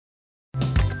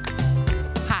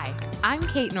I'm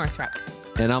Kate Northrup.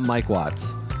 And I'm Mike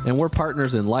Watts. And we're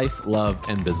partners in life, love,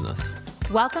 and business.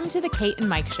 Welcome to the Kate and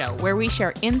Mike Show, where we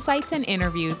share insights and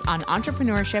interviews on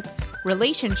entrepreneurship,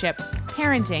 relationships,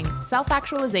 parenting,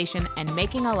 self-actualization, and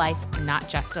making a life, not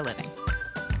just a living.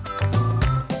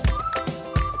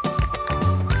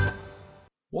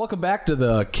 Welcome back to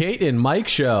the Kate and Mike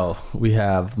Show. We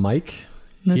have Mike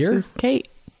here. This is Kate.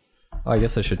 Oh, I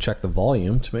guess I should check the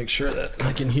volume to make sure that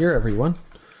I can hear everyone.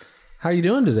 How are you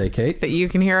doing today, Kate? That you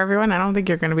can hear everyone? I don't think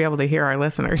you're going to be able to hear our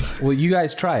listeners. Well, you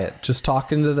guys try it. Just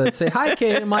talk into the... Say, hi,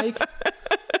 Kate and Mike.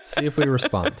 See if we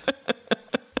respond.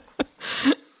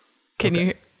 Can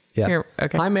you Yeah. hear?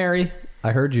 Okay. Hi, Mary.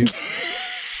 I heard you.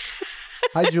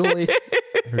 Hi, Julie.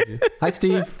 I heard you. Hi,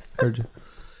 Steve. Heard you.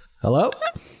 Hello?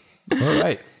 All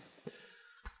right.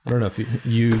 I don't know if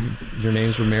your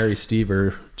names were Mary, Steve,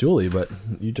 or Julie, but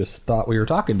you just thought we were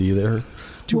talking to you there.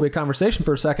 Two-way conversation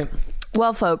for a second.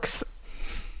 Well, folks,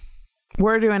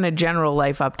 we're doing a general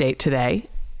life update today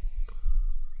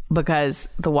because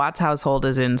the Watts household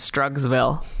is in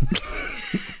Strugsville.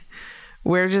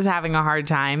 We're just having a hard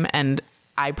time, and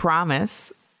I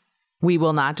promise we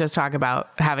will not just talk about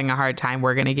having a hard time.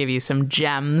 We're going to give you some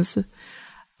gems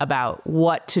about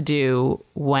what to do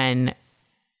when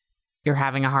you're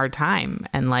having a hard time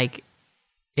and like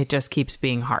it just keeps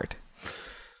being hard.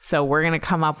 So we're going to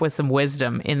come up with some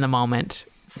wisdom in the moment,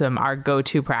 our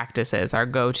go-to practices, our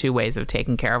go-to ways of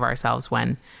taking care of ourselves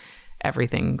when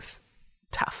everything's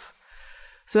tough.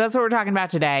 So that's what we're talking about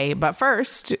today. But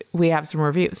first, we have some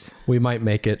reviews. We might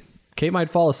make it. Kate might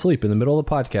fall asleep in the middle of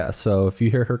the podcast, so if you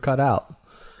hear her cut out,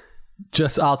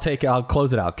 I'll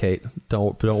close it out, Kate.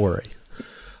 Don't worry.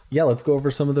 Yeah, let's go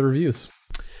over some of the reviews.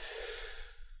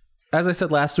 As I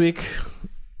said last week,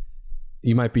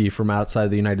 you might be from outside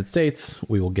the United States.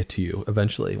 We will get to you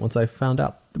eventually once I found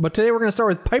out. But today we're going to start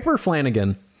with Piper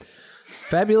Flanagan.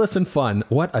 Fabulous and fun.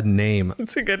 What a name.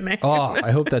 It's a good name. Oh,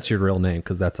 I hope that's your real name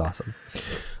because that's awesome.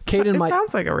 Kate and Mike. It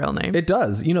sounds like a real name. It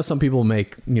does. You know, some people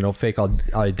make, fake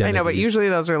identities. I know, but usually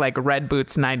those are like Red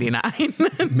Boots 99.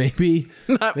 Maybe.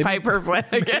 Not Piper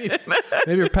Flanagan.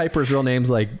 Maybe Piper's real name's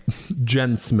like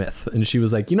Jen Smith. And she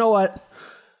was like, you know what?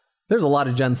 There's a lot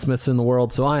of Jen Smiths in the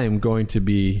world, so I am going to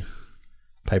be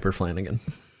Piper Flanagan.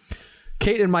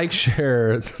 Kate and Mike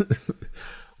share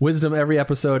wisdom every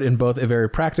episode in both a very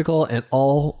practical and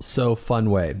also fun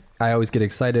way. I always get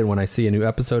excited when I see a new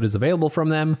episode is available from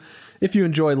them. If you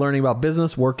enjoy learning about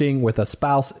business, working with a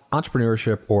spouse,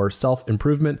 entrepreneurship, or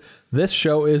self-improvement, this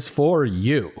show is for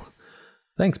you.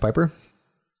 Thanks, Piper.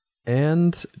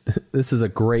 And this is a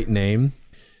great name.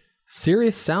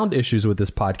 Serious sound issues with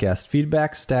this podcast.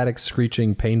 Feedback, static,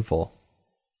 screeching, painful.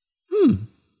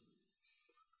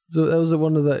 So that was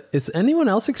one of the... Is anyone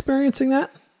else experiencing that?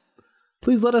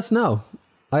 Please let us know.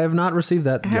 I have not received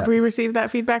that Have yet. we received that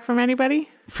feedback from anybody?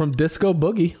 From Disco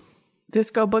Boogie.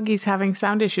 Disco Boogie's having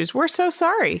sound issues. We're so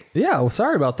sorry. Yeah, well,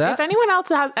 sorry about that. If anyone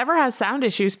else ever has sound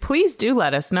issues, please do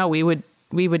let us know. We would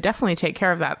definitely take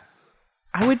care of that.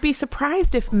 I would be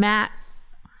surprised if Matt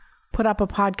put up a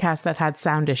podcast that had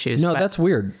sound issues. No, that's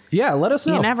weird. Yeah, let us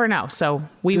know. You never know. So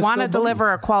we Disco want to Boogie.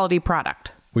 deliver a quality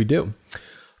product. We do.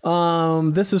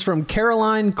 This is from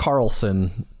Caroline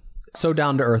Carlson. So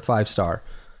down to earth, 5-star.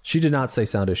 She did not say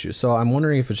sound issues, so I'm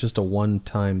wondering if it's just a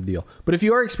one-time deal. But if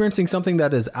you are experiencing something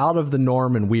that is out of the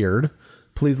norm and weird,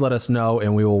 please let us know,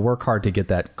 and we will work hard to get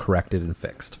that corrected and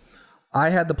fixed. I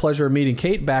had the pleasure of meeting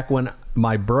Kate back when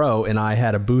my bro and I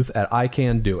had a booth at I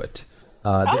Can Do It. The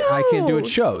I Can Do It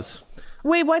shows.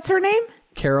 Wait, what's her name?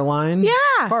 Caroline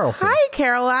Carlson. Hi,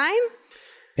 Caroline.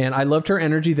 And I loved her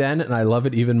energy then, and I love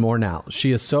it even more now.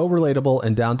 She is so relatable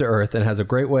and down to earth and has a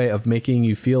great way of making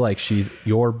you feel like she's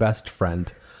your best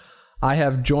friend. I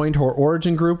have joined her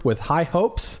origin group with high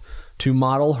hopes to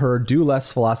model her do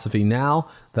less philosophy now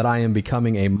that I am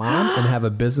becoming a mom and have a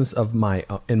business of my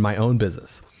own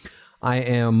business. I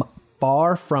am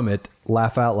far from it,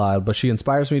 laugh out loud, but she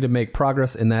inspires me to make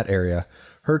progress in that area.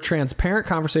 Her transparent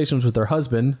conversations with her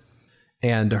husband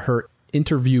and her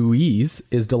interviewees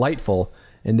is delightful,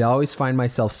 and I always find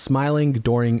myself smiling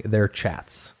during their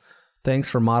chats. Thanks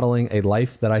for modeling a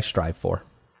life that I strive for.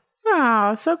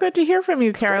 Oh, so good to hear from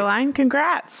you, Caroline.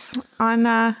 Congrats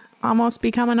on almost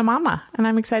becoming a mama. And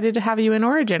I'm excited to have you in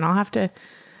Origin. I'll have to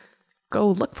go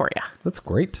look for you. That's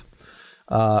great.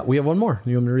 We have one more.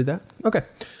 You want me to read that? Okay.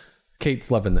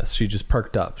 Kate's loving this. She just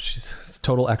perked up. She's a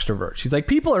total extrovert. She's like,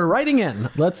 people are writing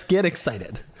in. Let's get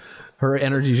excited. Her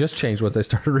energy just changed once I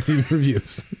started reading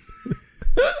reviews.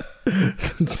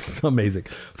 It's amazing.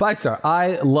 5-star.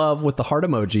 I love with the heart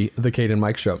emoji, the Kate and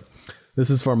Mike show. This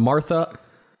is from Martha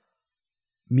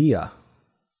Mia.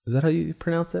 Is that how you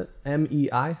pronounce it?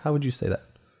 M-E-I? How would you say that?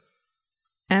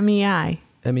 MEI.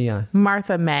 MEI.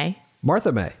 Martha May,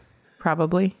 Martha May.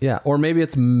 probably. Yeah. Or maybe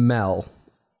it's Mel,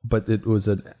 but it was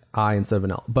an I instead of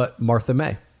an L. But Martha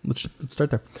May. Let's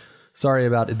start there. Sorry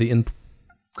about the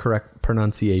incorrect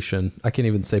pronunciation. I can't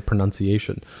even say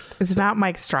pronunciation. It's not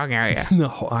Mike's strong area.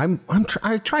 No,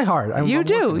 I try hard. I'm You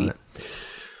do. working on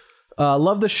it.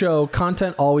 Love the show.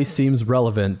 Content always seems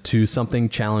relevant to something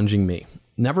challenging me.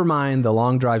 Never mind the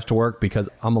long drives to work because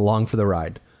I'm along for the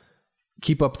ride.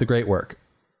 Keep up the great work.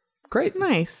 Great.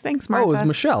 Nice. Thanks, Martha. Oh, it's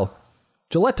Michelle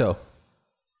Giletto.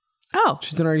 Oh,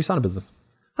 She's in our USANA business.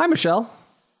 Hi, Michelle.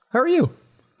 How are you?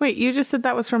 wait, you just said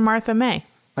that was from Martha May.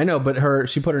 I know, but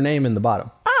she put her name in the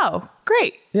bottom. Oh,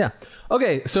 great. Yeah.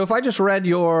 Okay, so if I just read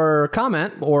your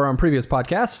comment or on previous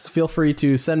podcasts, feel free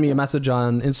to send me a message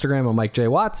on Instagram on Mike J.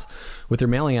 Watts with your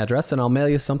mailing address, and I'll mail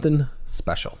you something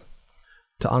special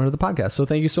to honor the podcast. So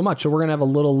thank you so much. So we're going to have a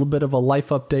little bit of a life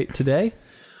update today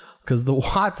because the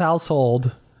Watts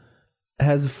household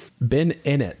has been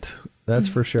in it. That's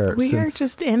for sure. We are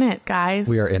just in it, guys.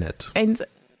 We are in it. And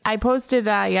I posted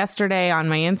yesterday on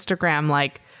my Instagram,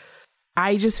 like,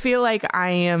 I just feel like I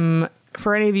am,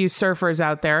 for any of you surfers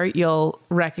out there, you'll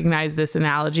recognize this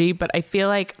analogy, but I feel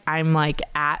like I'm like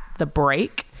at the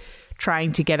break,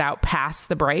 trying to get out past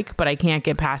the break, but I can't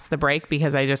get past the break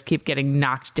because I just keep getting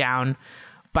knocked down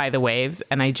by the waves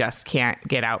and I just can't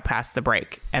get out past the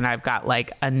break. And I've got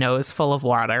like a nose full of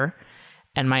water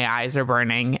and my eyes are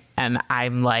burning and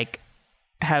I'm like,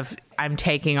 I'm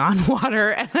taking on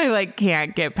water and I like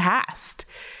can't get past.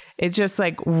 It's just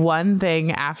like one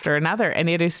thing after another. And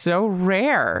it is so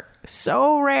rare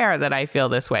that I feel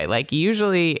this way. Like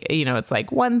usually, it's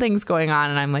like one thing's going on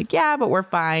and I'm like, yeah, but we're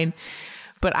fine.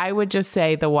 But I would just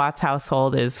say the Watts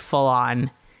household is full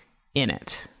on in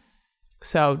it.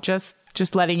 So just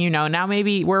letting you know. Now,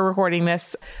 maybe we're recording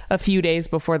this a few days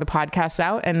before the podcast's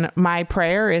out. And my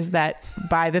prayer is that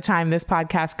by the time this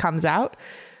podcast comes out,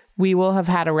 we will have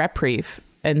had a reprieve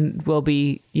and we'll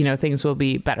be, things will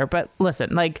be better. But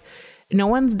listen, like no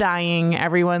one's dying.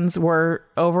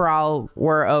 Overall,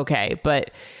 we're okay.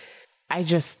 But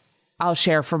I'll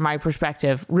share from my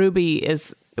perspective. Ruby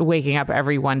is waking up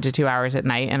every 1 to 2 hours at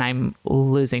night and I'm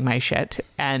losing my shit.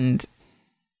 And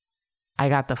I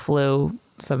got the flu,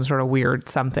 some sort of weird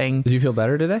something. Did you feel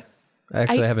better today?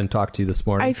 I haven't talked to you this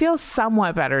morning. I feel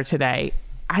somewhat better today.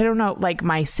 I don't know, like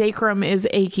my sacrum is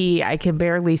achy. I can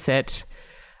barely sit.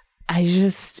 Do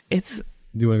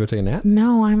you want to go take a nap?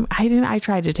 No, I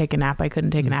tried to take a nap. I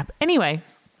couldn't take a nap. Anyway,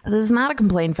 this is not a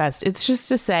complaint fest. It's just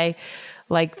to say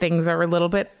like things are a little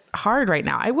bit hard right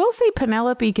now. I will say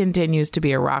Penelope continues to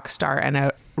be a rock star and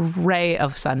a ray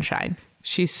of sunshine.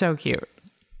 She's so cute.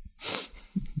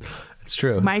 It's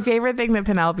true. My favorite thing that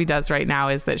Penelope does right now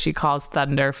is that she calls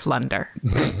thunder flunder.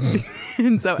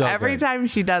 And so every time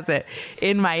she does it,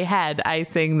 in my head, I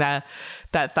sing that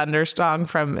thunder song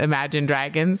from Imagine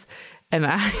Dragons. And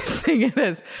I sing it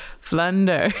as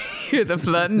flunder. You're the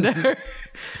flunder.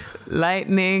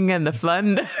 Lightning and the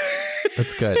flunder.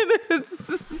 That's good.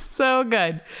 It's so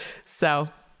good. So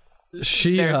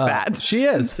there's that. She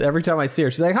is. Every time I see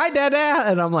her, she's like, hi, Dada.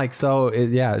 And I'm like,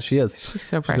 yeah, she is. She's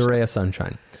so precious. She's a ray of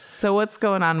sunshine. So what's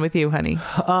going on with you, honey?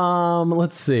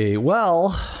 Let's see.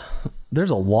 Well, there's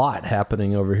a lot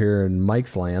happening over here in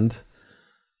Mike's land.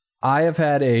 I have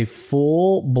had a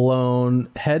full-blown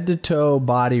head-to-toe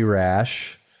body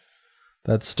rash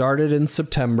that started in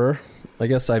September. I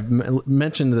guess I've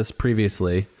mentioned this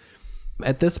previously.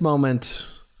 At this moment,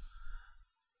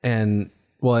 and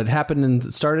well,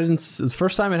 the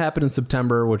first time it happened in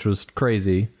September, which was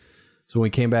crazy. So when we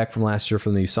came back from last year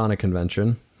from the USANA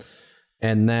convention.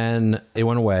 And then it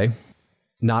went away.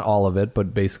 Not all of it,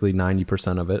 but basically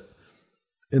 90% of it.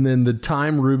 And then the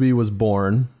time Ruby was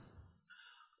born,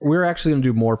 we're actually going to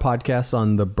do more podcasts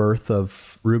on the birth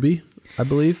of Ruby, I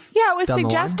believe. Yeah, it was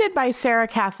suggested by Sarah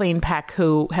Kathleen Peck,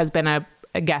 who has been a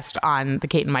guest on the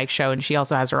Kate and Mike show, and she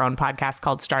also has her own podcast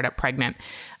called Startup Pregnant.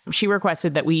 She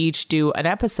requested that we each do an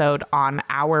episode on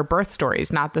our birth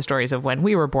stories, not the stories of when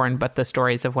we were born, but the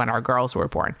stories of when our girls were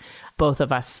born. Both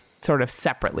of us sort of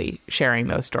separately sharing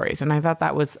those stories. And I thought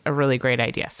that was a really great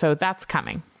idea. So that's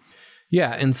coming.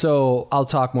 Yeah. And so I'll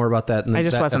talk more about that. I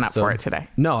just wasn't up for it today.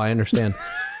 No, I understand.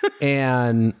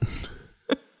 And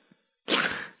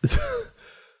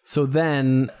so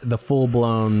then the full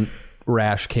blown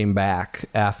rash came back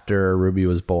after Ruby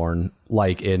was born.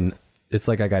 It's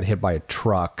like I got hit by a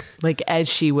truck. Like as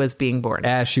she was being born.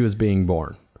 As she was being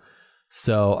born.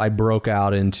 So I broke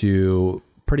out into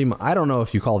pretty much, I don't know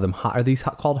if you call them, are these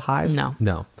called hives?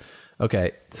 No.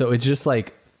 Okay. So it's just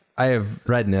like, I have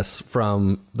redness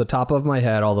from the top of my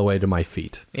head all the way to my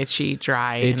feet. Itchy,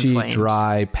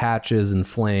 dry, patches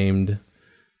inflamed.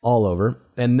 all over.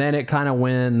 And then it kind of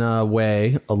went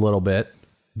away a little bit,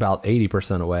 about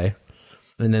 80% away.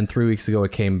 And then 3 weeks ago,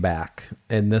 it came back.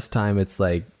 And this time it's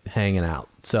like hanging out.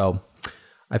 So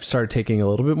I've started taking it a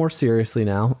little bit more seriously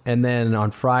now. And then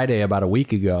on Friday, about a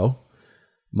week ago,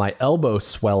 my elbow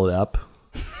swelled up.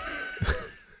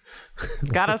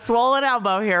 Got a swollen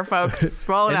elbow here, folks.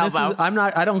 Swollen elbow.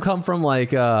 I don't come from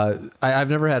like, I've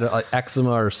never had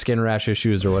eczema or skin rash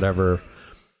issues or whatever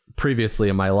previously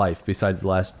in my life besides the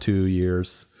last 2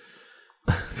 years.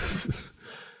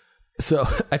 So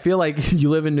I feel like you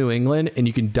live in New England and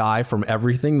you can die from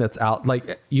everything that's out.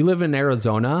 Like you live in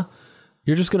Arizona,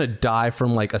 you're just going to die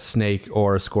from like a snake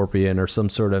or a scorpion or some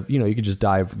sort of, you could just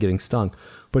die of getting stung.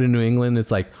 But in New England,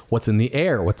 it's like what's in the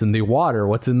air, what's in the water,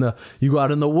 you go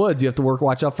out in the woods, you have to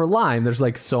watch out for Lyme. There's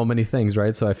like so many things,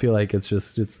 right? So I feel like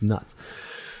it's nuts.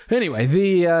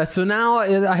 Anyway, so now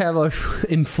I have a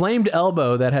inflamed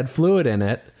elbow that had fluid in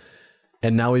it.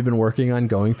 And now we've been working on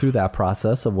going through that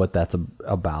process of what that's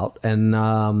about. And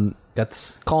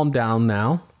that's calmed down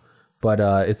now, but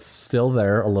it's still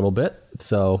there a little bit.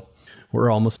 So we're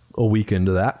almost a week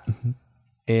into that.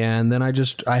 And then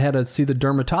I had to see the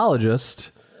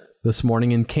dermatologist this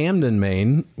morning in Camden,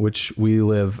 Maine, which we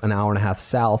live an hour and a half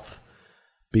south,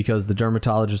 because the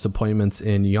dermatologist appointments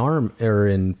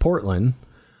in Portland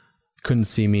couldn't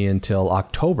see me until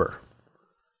October.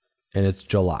 And it's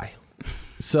July.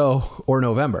 So, or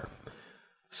November.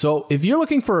 So if you're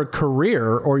looking for a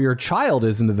career or your child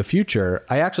is into the future,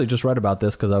 I actually just read about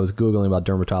this because I was Googling about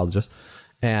dermatologists,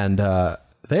 and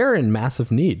they're in massive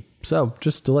need. So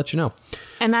just to let you know.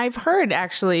 And I've heard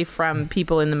actually from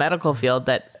people in the medical field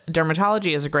that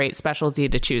dermatology is a great specialty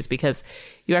to choose because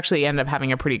you actually end up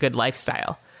having a pretty good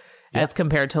lifestyle as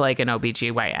compared to like an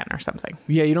OBGYN or something.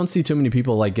 Yeah, you don't see too many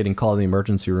people like getting called in the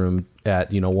emergency room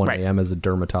at 1 a.m. as a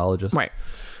dermatologist. Right.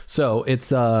 So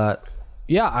it's, I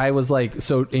was like,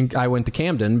 I went to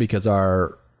Camden because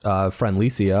our friend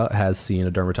Licia has seen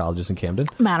a dermatologist in Camden.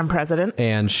 Madam President.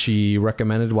 And she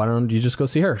recommended, why don't you just go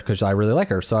see her? Because I really like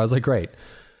her. So I was like, great.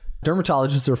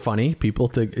 Dermatologists are funny people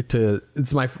to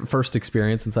it's my first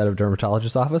experience inside of a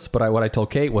dermatologist's office. But what I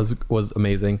told Kate was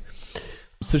amazing.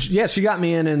 So she got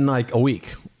me in like a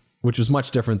week, which was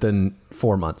much different than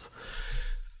 4 months.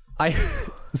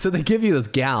 So they give you this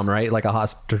gown, right? Like a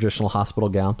traditional hospital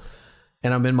gown.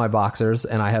 And I'm in my boxers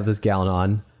and I have this gown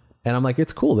on. And I'm like,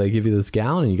 it's cool. They give you this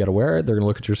gown and you got to wear it. They're going to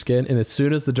look at your skin. And as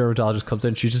soon as the dermatologist comes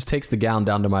in, she just takes the gown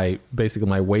down to basically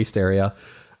my waist area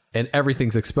and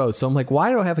everything's exposed. So I'm like,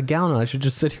 why do I have a gown on? I should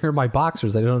just sit here in my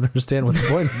boxers. I don't understand what the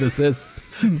point of this is.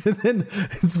 And then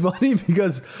it's funny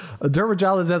because a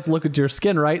dermatologist has to look at your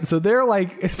skin, right? So they're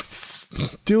like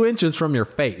 2 inches from your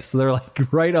face. So they're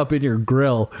like right up in your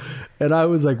grill. And I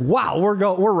was like, wow,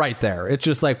 we're right there. It's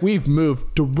just like we've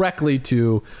moved directly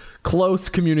to close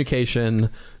communication.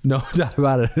 No doubt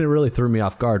about it. It really threw me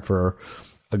off guard for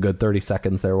a good 30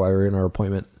 seconds there while we were in our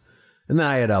appointment. And then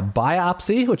I had a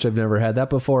biopsy, which I've never had that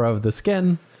before, of the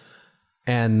skin.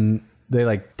 And they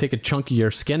like take a chunk of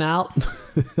your skin out.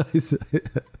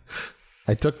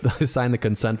 I signed the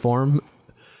consent form.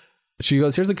 She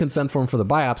goes, here's a consent form for the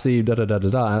biopsy, da da da da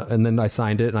da. And then I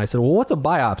signed it and I said, well, what's a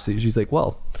biopsy? She's like,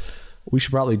 well, we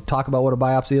should probably talk about what a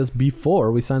biopsy is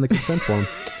before we sign the consent form.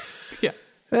 Yeah.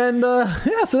 And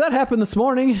so that happened this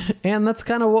morning, and that's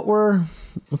kind of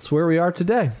that's where we are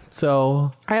today.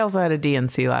 So I also had a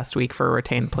DNC last week for a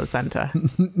retained placenta.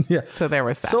 Yeah. So there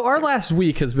was that. So our last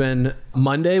week has been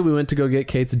Monday. We went to go get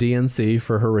Kate's DNC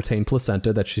for her retained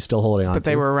placenta that she's still holding on to. But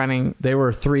they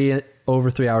were over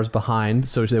 3 hours behind,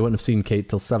 so they wouldn't have seen Kate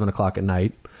till 7 o'clock at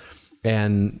night.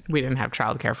 And we didn't have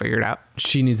childcare figured out.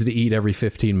 She needs to eat every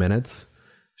 15 minutes.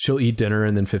 She'll eat dinner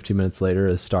and then 15 minutes later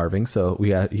is starving. So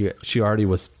she already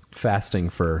was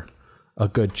fasting for a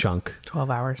good chunk.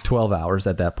 12 hours. 12 hours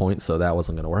at that point. So that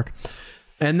wasn't going to work.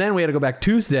 And then we had to go back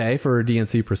Tuesday for a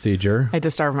DNC procedure. I had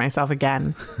to starve myself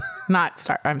again.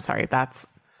 I'm sorry.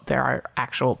 There are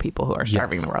actual people who are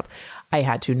starving the world. I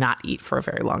had to not eat for a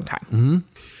very long time.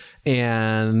 Mm-hmm.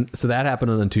 And so that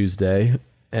happened on Tuesday.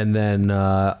 And then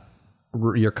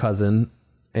your cousin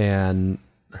and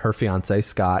her fiance,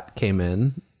 Scott, came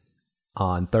in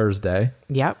on Thursday.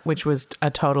 Yep, which was a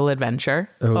total adventure.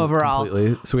 Overall.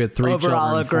 Completely. So we had 3 children,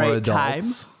 a great 4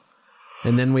 adults. Time.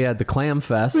 And then we had the Clam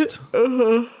Fest,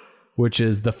 which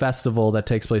is the festival that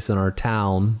takes place in our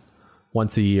town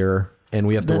once a year. And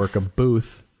we have to work a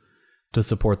booth to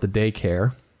support the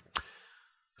daycare.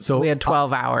 So we had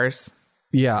 12 hours.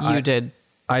 Yeah. You did.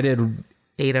 I did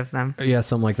 8 of them. Yeah,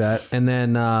 something like that. And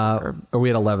then or we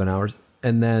had 11 hours.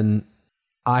 And then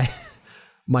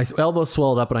my elbow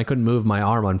swelled up and I couldn't move my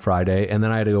arm on Friday. And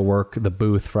then I had to go work the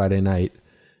booth Friday night.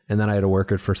 And then I had to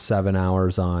work it for 7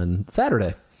 hours on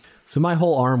Saturday. So my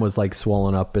whole arm was like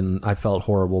swollen up and I felt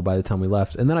horrible by the time we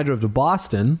left. And then I drove to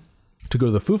Boston to go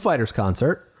to the Foo Fighters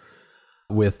concert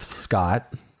with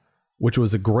Scott, which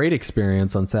was a great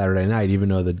experience on Saturday night, even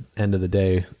though the end of the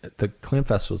day, the Clam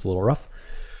Fest was a little rough.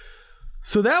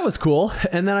 So that was cool.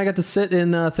 And then I got to sit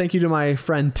in, thank you to my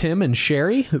friend Tim and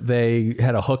Sherry. They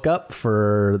had a hookup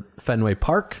for Fenway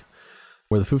Park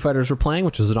where the Foo Fighters were playing,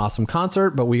 which was an awesome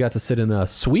concert, but we got to sit in a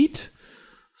suite.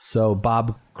 So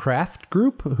Bob Kraft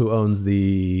Group, who owns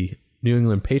the New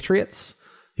England Patriots,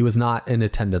 he was not in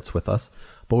attendance with us,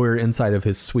 but we were inside of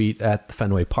his suite at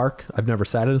Fenway Park. I've never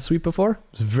sat in a suite before.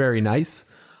 It was very nice,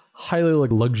 highly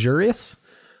luxurious.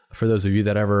 For those of you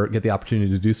that ever get the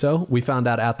opportunity to do so, we found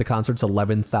out at the concert it's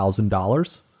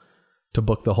 $11,000 to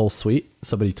book the whole suite.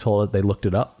 Somebody told it, they looked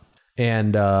it up.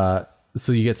 And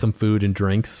so you get some food and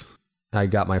drinks. I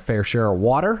got my fair share of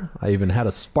water. I even had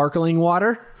a sparkling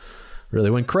water. Really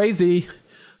went crazy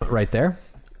right there.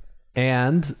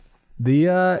 And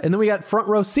then we got front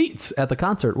row seats at the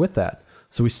concert with that.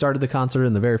 So we started the concert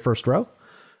in the very first row.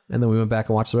 And then we went back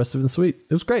and watched the rest of it in the suite.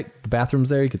 It was great. The bathroom's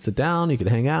there. You could sit down. You could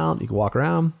hang out. You could walk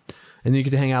around. And then you get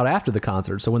to hang out after the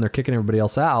concert. So when they're kicking everybody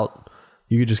else out,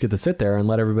 you could just get to sit there and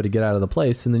let everybody get out of the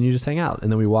place. And then you just hang out.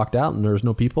 And then we walked out and there was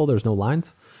no people. There was no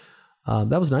lines.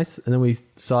 That was nice. And then we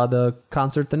saw the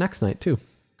concert the next night too.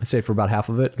 I stayed for about half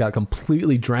of it. Got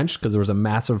completely drenched because there was a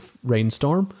massive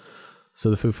rainstorm. So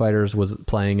the Foo Fighters was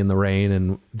playing in the rain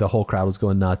and the whole crowd was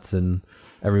going nuts and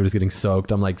everybody was getting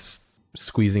soaked. I'm like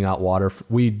squeezing out water.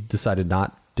 We decided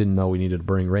didn't know we needed to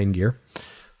bring rain gear.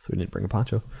 So we didn't bring a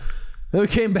poncho. Then we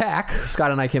came back.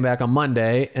 Scott and I came back on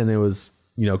Monday and it was,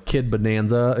 kid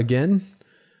bonanza again.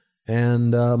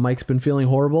 And Mike's been feeling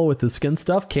horrible with his skin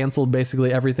stuff. Canceled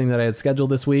basically everything that I had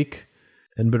scheduled this week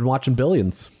and been watching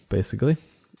Billions basically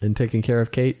and taking care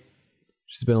of Kate.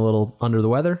 She's been a little under the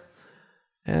weather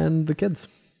and the kids.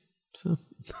 So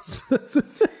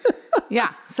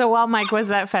yeah. So while Mike was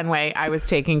at Fenway, I was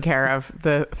taking care of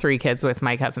the 3 kids with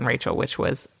my cousin Rachel, which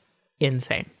was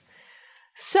insane.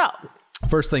 So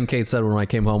first thing Kate said when I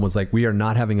came home was like, we are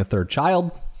not having a third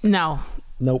child. No.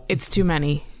 Nope. It's too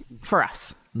many for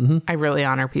us. Mm-hmm. I really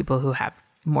honor people who have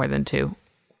more than 2,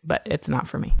 but it's not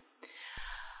for me.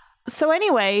 So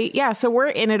anyway, yeah, so we're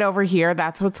in it over here.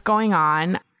 That's what's going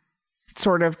on.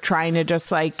 Sort of trying to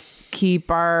just keep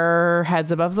our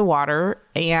heads above the water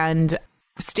and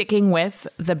sticking with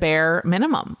the bare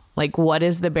minimum. What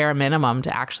is the bare minimum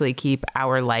to actually keep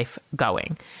our life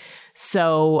going?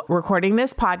 So recording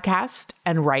this podcast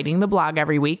and writing the blog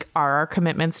every week are our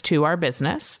commitments to our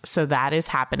business. So that is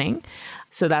happening.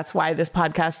 So that's why this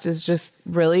podcast is just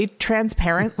really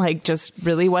transparent, just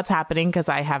really what's happening, because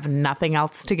I have nothing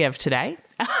else to give today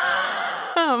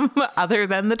other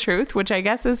than the truth, which I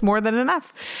guess is more than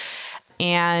enough.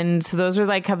 And so those are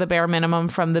how the bare minimum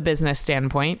from the business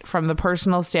standpoint. From the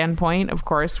personal standpoint, of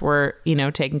course, we're,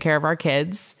 taking care of our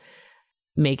kids,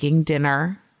 making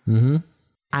dinner. Mm-hmm.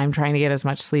 I'm trying to get as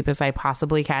much sleep as I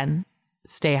possibly can,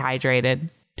 stay hydrated,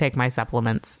 take my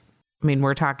supplements. I mean,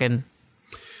 we're talking.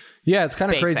 Yeah, it's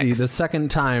kind of crazy. The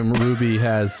second time Ruby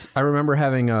I remember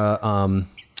having the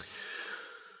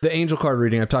angel card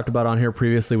reading I've talked about on here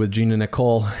previously with Gina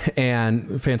Nicole,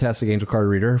 and fantastic angel card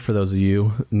reader for those of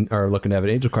you who are looking to have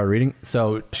an angel card reading.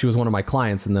 So she was one of my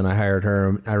clients, and then I hired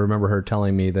her. I remember her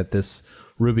telling me that this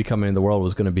Ruby coming into the world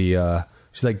was going to be,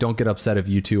 she's like, don't get upset if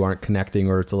you two aren't connecting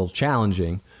or it's a little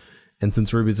challenging. And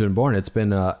since Ruby's been born, it's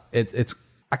been, I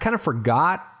kind of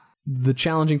forgot the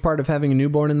challenging part of having a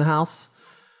newborn in the house,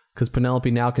 because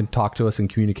Penelope now can talk to us and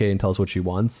communicate and tell us what she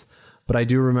wants. But I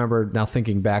do remember now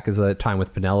thinking back as a time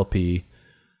with Penelope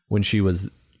when she was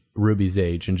Ruby's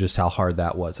age and just how hard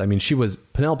that was. I mean,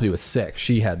 Penelope was sick.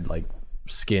 She had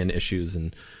skin issues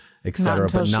and et cetera.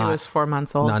 Not until she was 4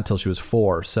 months old. Not until she was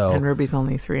 4. So, and Ruby's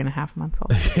only 3.5 months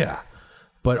old. Yeah.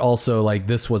 But also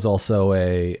this was also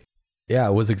it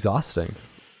was exhausting,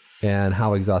 and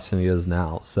how exhausting it is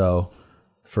now. So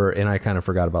and I kind of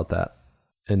forgot about that,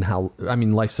 and how, I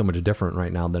mean, life's so much different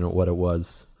right now than what it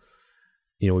was.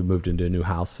 We moved into a new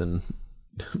house and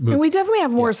we definitely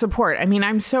have more support. I mean,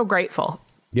 I'm so grateful.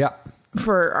 Yeah.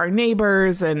 For our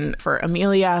neighbors and for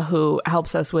Amelia, who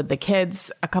helps us with the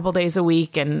kids a couple days a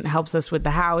week and helps us with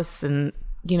the house, and,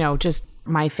 just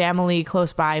my family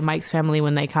close by, Mike's family,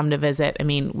 when they come to visit. I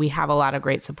mean, we have a lot of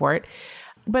great support,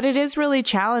 but it is really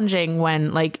challenging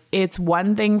when it's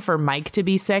one thing for Mike to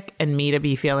be sick and me to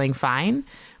be feeling fine.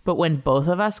 But when both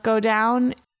of us go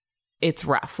down, it's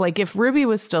rough. If Ruby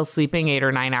was still sleeping 8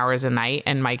 or 9 hours a night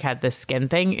and Mike had this skin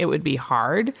thing, it would be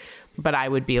hard. But I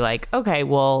would be okay,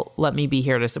 well, let me be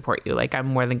here to support you. I'm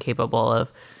more than capable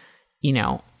of,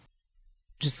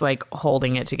 just like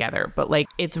holding it together. But like,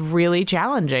 it's really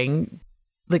challenging.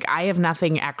 Like, I have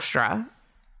nothing extra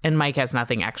and Mike has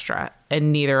nothing extra,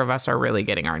 and neither of us are really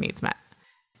getting our needs met.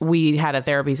 We had a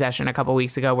therapy session a couple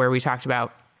weeks ago where we talked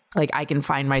about, like, I can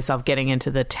find myself getting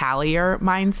into the tallier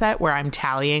mindset where I'm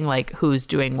tallying like who's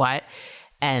doing what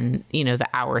and, you know, the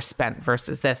hours spent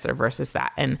versus this or versus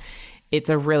that. And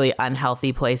it's a really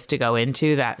unhealthy place to go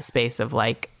into, that space of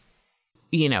like,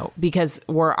 you know, because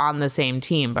we're on the same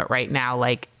team, but right now,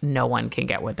 like, no one can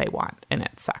get what they want and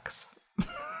it sucks.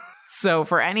 So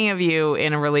for any of you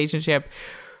in a relationship,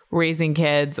 raising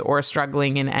kids, or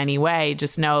struggling in any way,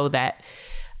 just know that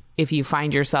if you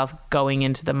find yourself going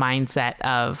into the mindset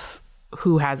of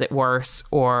who has it worse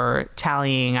or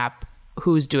tallying up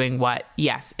who's doing what,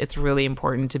 yes, it's really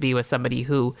important to be with somebody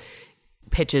who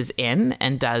pitches in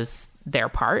and does their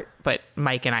part. But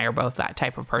Mike and I are both that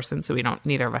type of person, so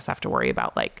neither of us have to worry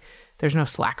about, like, there's no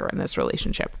slacker in this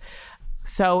relationship.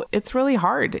 So it's really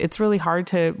hard. It's really hard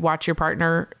to watch your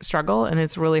partner struggle, and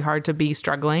it's really hard to be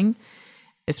struggling,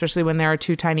 especially when there are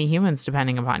two tiny humans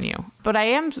depending upon you. But I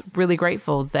am really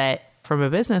grateful that from a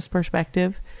business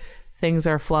perspective, things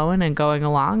are flowing and going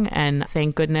along. And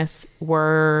thank goodness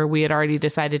we had already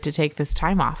decided to take this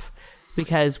time off,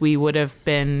 because we would have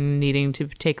been needing to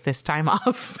take this time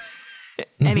off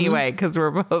anyway, because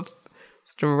we're both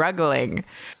struggling.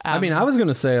 I mean, I was going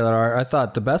to say that I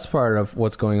thought the best part of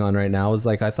what's going on right now is,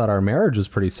 like, I thought our marriage was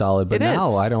pretty solid, but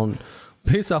now I don't.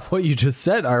 Based off what you just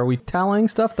said, are we tallying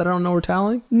stuff that I don't know we're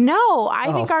tallying? No,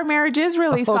 I think our marriage is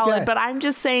really solid, but I'm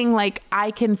just saying, like,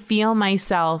 I can feel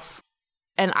myself,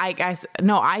 and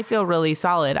I feel really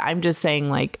solid. I'm just saying,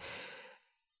 like,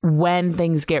 when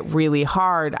things get really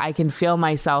hard, I can feel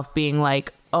myself being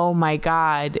like, oh my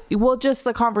God. Well, just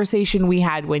the conversation we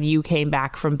had when you came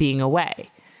back from being away.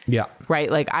 Yeah. Right.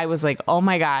 Like, I was like, oh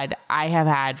my God, I have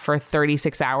had for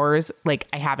 36 hours, like,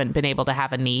 I haven't been able to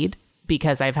have a need,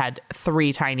 because I've had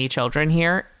 3 tiny children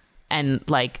here. And,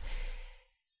 like,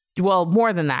 well,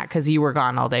 more than that, because you were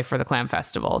gone all day for the clam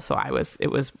festival. So it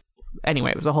was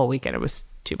a whole weekend. It was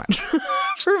too much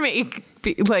for me,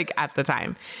 like, at the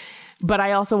time. But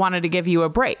I also wanted to give you a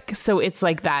break. So it's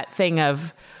like that thing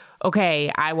of,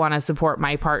 okay, I want to support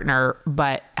my partner,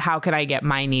 but how can I get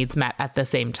my needs met at the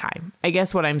same time? I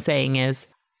guess what I'm saying is,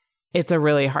 it's a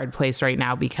really hard place right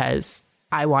now, because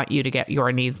I want you to get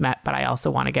your needs met, but I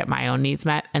also want to get my own needs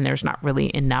met. And there's not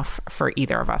really enough for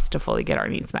either of us to fully get our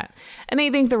needs met. And I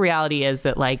think the reality is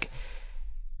that, like,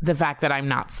 the fact that I'm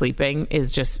not sleeping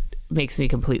makes me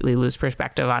completely lose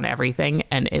perspective on everything.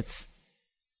 And it's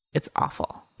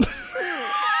awful.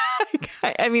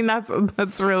 I mean,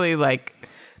 that's really, like,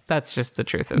 that's just the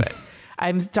truth of it.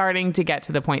 I'm starting to get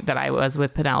to the point that I was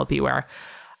with Penelope, where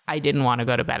I didn't want to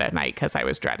go to bed at night because I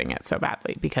was dreading it so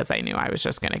badly, because I knew I was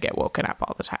just going to get woken up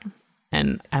all the time.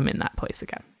 And I'm in that place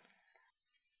again.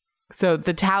 So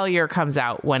the tallier comes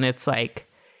out when it's like,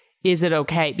 is it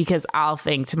okay? Because I'll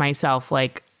think to myself,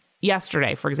 like,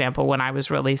 yesterday, for example, when I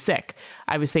was really sick,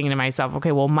 I was thinking to myself,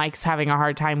 okay, well, Mike's having a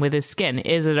hard time with his skin.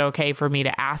 Is it okay for me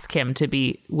to ask him to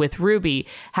be with Ruby?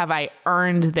 Have I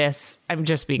earned this? I'm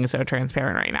just being so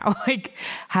transparent right now. Like,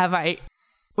 have I,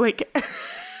 like,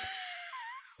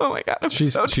 oh my God,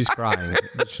 she's crying.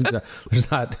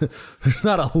 There's not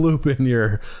a loop in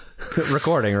your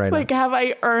recording right now. Like, have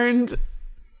I earned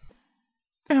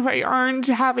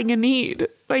having a need?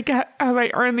 Like, have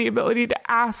I earned the ability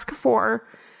to ask for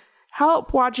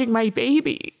help watching my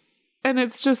baby? And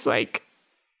it's just like,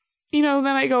 you know,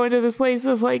 then I go into this place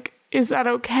of, like, is that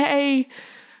okay?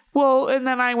 Well, and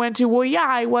then I went to, well, yeah,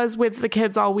 I was with the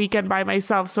kids all weekend by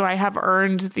myself, so I have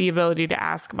earned the ability to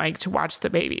ask Mike to watch the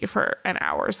baby for an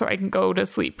hour so I can go to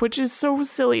sleep, which is so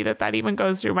silly that even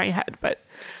goes through my head. But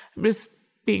I'm just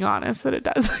being honest that it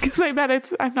does, because I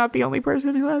bet I'm not the only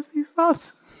person who has these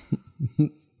thoughts.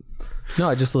 No,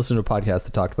 I just listened to a podcast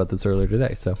that talked about this earlier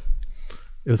today. So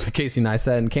it was the Casey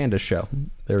Neistat and Candace show.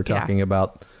 They were talking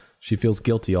about, she feels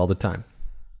guilty all the time,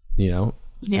 you know?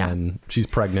 Yeah. And she's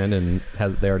pregnant and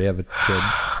they already have a kid.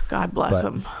 God bless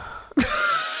them.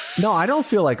 No, I don't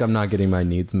feel like I'm not getting my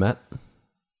needs met.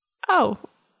 Oh.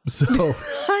 So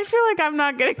I feel like I'm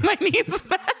not getting my needs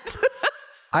met.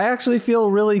 I actually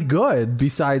feel really good,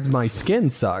 besides my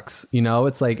skin sucks. You know,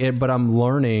 it's like it, but I'm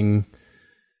learning.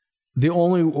 The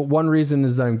only one reason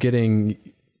is that I'm getting,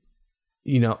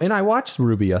 you know, and I watched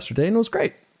Ruby yesterday and it was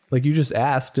great. Like, you just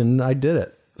asked and I did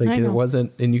it. Like, it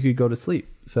wasn't, and you could go to sleep.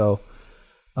 So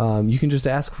you can just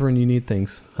ask for when you need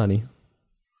things, honey.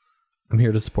 I'm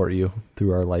here to support you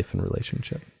through our life and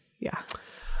relationship. Yeah.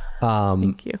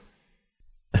 Thank you.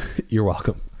 You're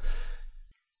welcome.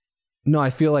 No, I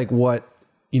feel like what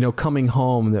coming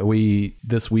home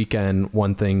this weekend,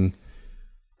 one thing,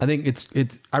 I think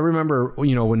I remember,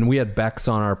 when we had Bex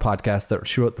on our podcast that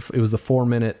she wrote, it was the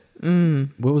 4-minute,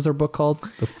 what was her book called?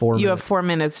 You have 4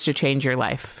 minutes to change your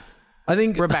life. I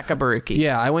think Rebecca Barucki.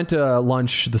 Yeah. I went to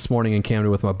lunch this morning in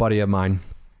Camden with my buddy of mine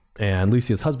and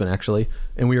Licia's husband, actually.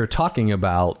 And we were talking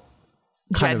about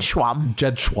Jed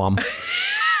Schwamm.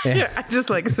 I just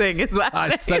like saying his last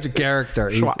name. Such a character.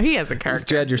 He has a character.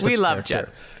 Jed, you're such we a love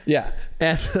character. Jed. Yeah.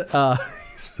 And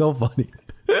he's so funny.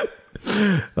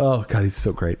 Oh, God, he's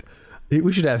so great.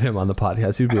 We should have him on the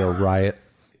podcast. He'd be a riot.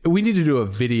 We need to do a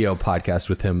video podcast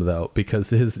with him, though,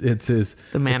 because it's his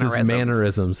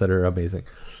mannerisms that are amazing.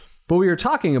 But we were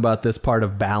talking about this part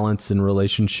of balance and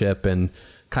relationship and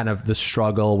kind of the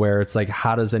struggle where it's like,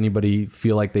 how does anybody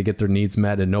feel like they get their needs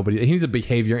met and nobody... He's a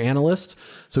behavior analyst,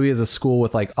 so he has a school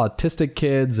with like autistic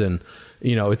kids, and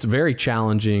it's a very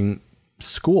challenging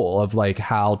school of like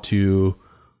how to...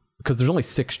 Because there's only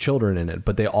 6 children in it,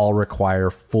 but they all require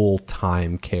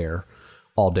full-time care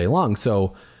all day long.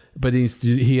 So, but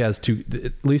he has 2...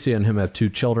 Licia and him have 2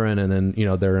 children, and then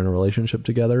they're in a relationship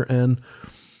together, and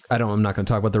I'm not going to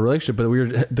talk about the relationship, but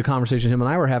the conversation him and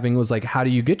I were having was like, how do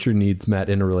you get your needs met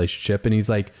in a relationship? And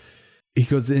he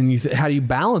goes, and how do you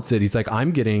balance it? He's like,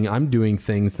 I'm doing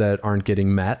things that aren't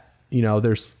getting met.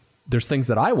 There's things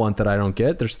that I want that I don't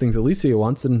get. There's things that Licia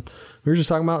wants. And we were just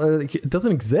talking about, it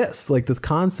doesn't exist. Like this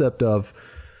concept of,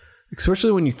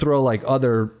 especially when you throw like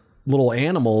other little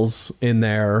animals in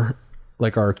there,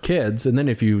 like our kids. And then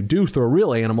if you do throw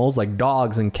real animals like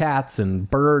dogs and cats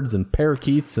and birds and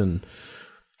parakeets and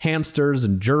hamsters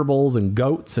and gerbils and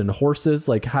goats and horses,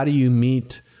 like how do you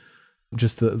meet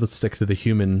let's stick to the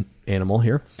human animal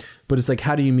here, but it's like,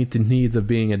 how do you meet the needs of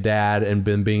being a dad and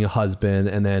being a husband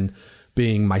and then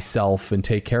being myself and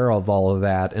take care of all of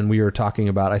that? And we were talking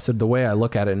about, I said, the way I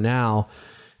look at it now,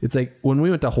 it's like when we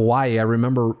went to Hawaii, I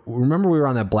remember we were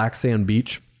on that black sand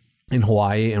beach in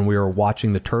Hawaii and we were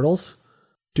watching the turtles.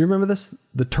 Do you remember this?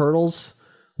 The turtles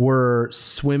were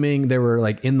swimming. They were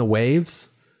like in the waves.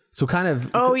 So kind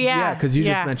of, yeah, because you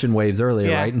just mentioned waves earlier,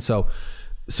 right? And so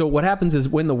what happens is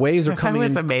when the waves are coming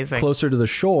in closer to the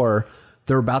shore,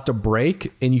 they're about to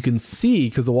break, and you can see,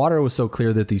 because the water was so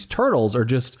clear, that these turtles are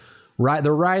just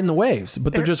they're riding the waves,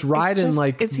 but they're just riding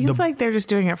it seems like they're just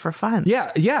doing it for fun.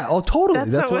 Yeah. Oh, totally.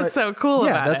 That's what's so cool about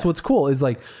it. Yeah, that's what's cool is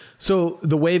like, so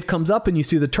the wave comes up and you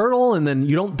see the turtle, and then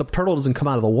the turtle doesn't come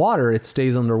out of the water. It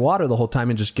stays underwater the whole time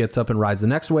and just gets up and rides the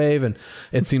next wave. And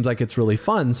it seems like it's really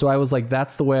fun. So I was like,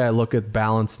 that's the way I look at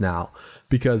balance now,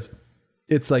 because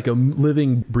it's like a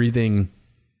living, breathing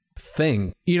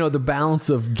thing. The balance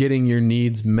of getting your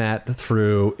needs met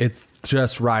through, it's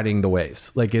just riding the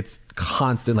waves. Like it's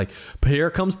constant, like here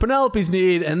comes Penelope's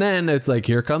need, and then it's like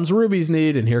here comes Ruby's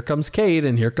need, and here comes Kate,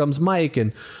 and here comes Mike,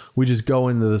 and we just go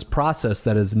into this process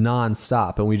that is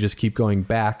nonstop, and we just keep going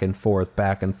back and forth,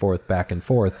 back and forth, back and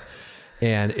forth,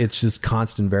 and it's just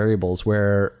constant variables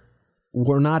where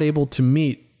we're not able to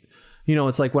meet.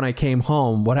 It's like when I came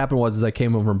home, what happened was I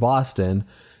came home from Boston,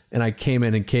 and I came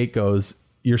in and Kate goes,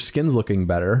 your skin's looking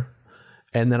better.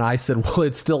 And then I said, well,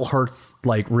 it still hurts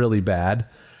like really bad.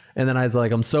 And then I was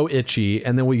like, I'm so itchy.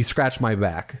 And then we scratched my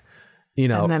back,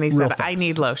 and then he said, fast. I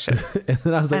need lotion. And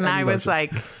then I was like, and I was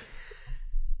like,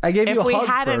 I gave you a hug. If we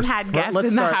hadn't had guests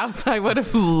in the house, I would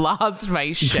have lost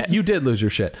my shit. You did lose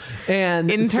your shit. And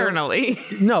internally.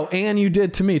 And you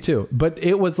did to me too. But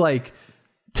it was like,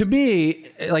 to me,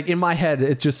 like in my head,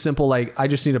 it's just simple. Like I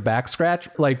just need a back scratch,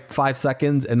 like 5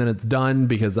 seconds, and then it's done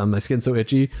because my skin's so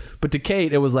itchy. But to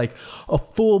Kate, it was like a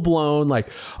full blown, like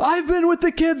I've been with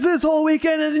the kids this whole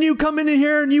weekend, and then you come in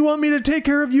here and you want me to take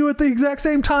care of you at the exact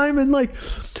same time, and like,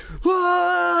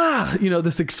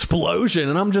 this explosion.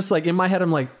 And I'm just like, in my head,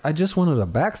 I'm like, I just wanted a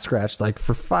back scratch, like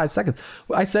for 5 seconds.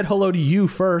 I said hello to you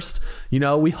first.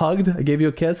 We hugged. I gave you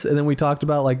a kiss, and then we talked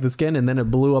about like the skin, and then it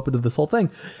blew up into this whole thing.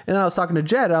 And then I was talking to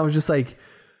Jed. I was just like,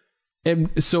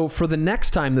 and so for the next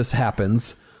time this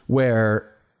happens,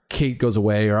 where Kate goes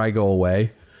away or I go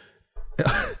away,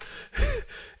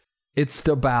 it's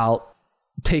about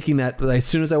taking that, as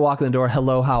soon as I walk in the door,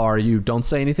 hello, how are you? Don't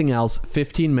say anything else.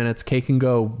 15 minutes. Kate can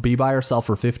go be by herself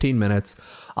for 15 minutes.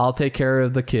 I'll take care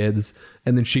of the kids,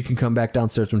 and then she can come back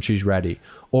downstairs when she's ready.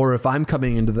 Or if I'm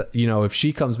coming into if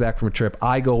she comes back from a trip,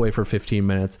 I go away for 15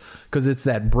 minutes, because it's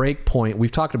that break point.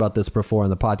 We've talked about this before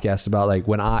on the podcast about like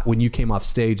when you came off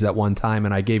stage that one time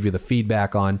and I gave you the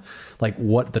feedback on like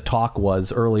what the talk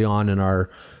was early on in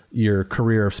your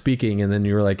career of speaking. And then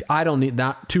you were like, I don't need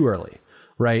that too early.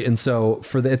 Right. And so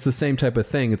it's the same type of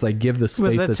thing. It's like, give the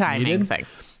space that's needed. Thing.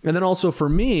 And then also for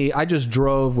me, I just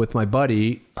drove with my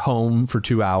buddy home for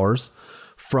 2 hours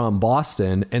from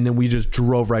Boston, and then we just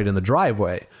drove right in the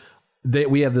driveway.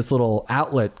 We have this little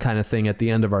outlet kind of thing at the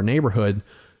end of our neighborhood.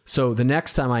 So the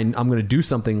next time I'm going to do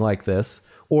something like this,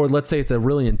 or let's say it's a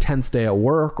really intense day at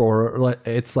work, or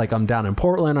it's like I'm down in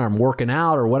Portland or I'm working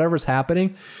out or whatever's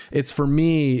happening, it's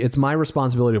my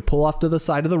responsibility to pull off to the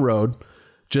side of the road,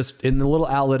 just in the little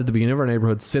outlet at the beginning of our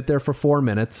neighborhood, sit there for 4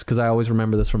 minutes, because I always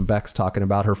remember this from Bex talking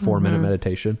about her 4-minute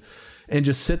meditation, and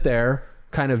just sit there,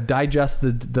 kind of digest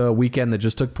the weekend that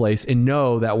just took place, and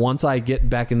know that once I get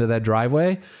back into that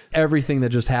driveway, everything that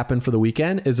just happened for the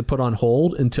weekend is put on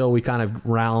hold until we kind of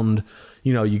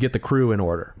you get the crew in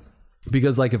order.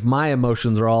 Because like if my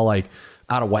emotions are all like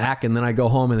out of whack, and then I go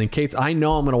home, and then I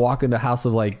know I'm going to walk into a house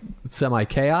of like semi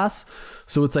chaos.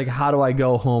 So it's like, how do I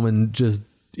go home and just,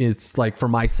 it's like for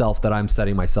myself that I'm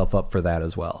setting myself up for that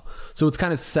as well. So it's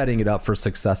kind of setting it up for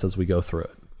success as we go through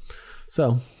it.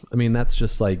 So, I mean, that's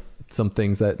just like some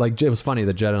things that, like, it was funny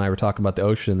that Jed and I were talking about the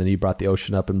ocean, and then he brought the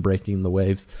ocean up and breaking the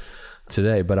waves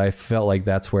today. But I felt like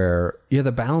that's where,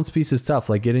 the balance piece is tough.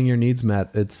 Like getting your needs met,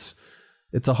 it's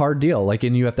a hard deal. Like,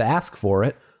 and you have to ask for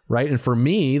it, right? And for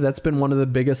me, that's been one of the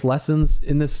biggest lessons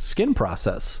in this skin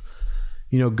process.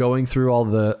 Going through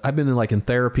I've been in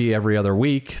therapy every other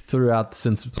week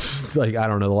since like, I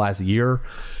don't know, the last year.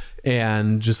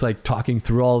 And just like talking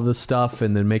through all of this stuff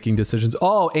and then making decisions.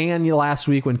 Oh, and last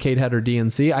week when Kate had her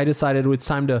DNC, I decided it's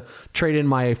time to trade in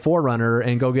my 4Runner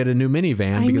and go get a new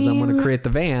minivan because I'm going to create the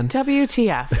van.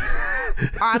 WTF.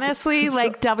 Honestly,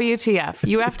 WTF.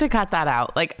 You have to cut that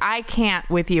out. Like, I can't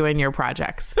with you and your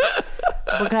projects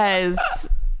because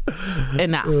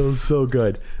enough. It was so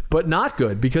good, but not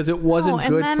good because it wasn't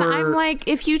good. And then I'm like,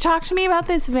 if you talk to me about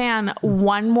this van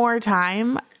one more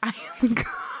time,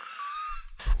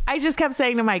 I just kept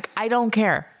saying to Mike, I don't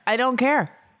care. I don't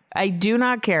care. I do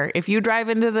not care. If you drive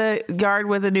into the yard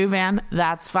with a new van,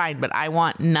 that's fine, but I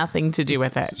want nothing to do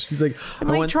with it. She's like,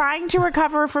 I'm trying to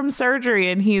recover from surgery,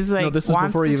 and he's like, wants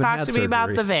to talk to me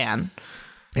about the van.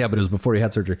 Yeah, but it was before he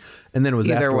had surgery. And then it was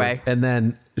either afterwards. way. And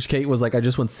then Kate was like, I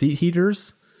just want seat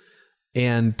heaters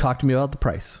and talk to me about the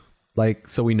price. Like,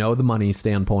 so we know the money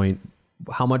standpoint.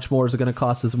 How much more is it going to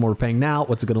cost us? More we're paying now?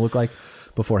 What's it going to look like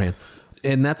beforehand?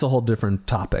 And that's a whole different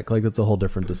topic. Like, that's a whole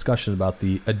different discussion about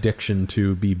the addiction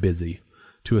to be busy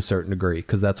to a certain degree,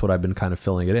 because that's what I've been kind of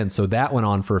filling it in. So that went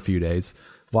on for a few days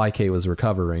while Kate was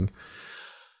recovering.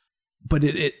 But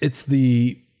it's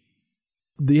the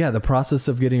process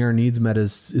of getting our needs met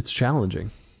it's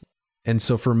challenging. And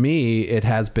so for me, it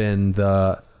has been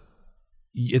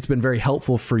it's been very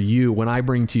helpful for you when I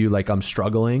bring to you, like, I'm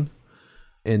struggling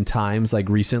in times like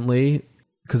recently,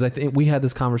 because I think we had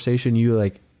this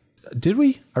conversation, did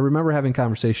we? I remember having a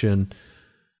conversation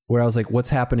where I was like, what's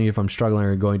happening if I'm struggling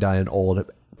or going down an old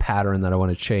pattern that I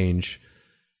want to change?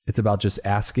 It's about just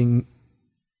asking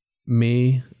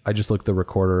me. I just looked at the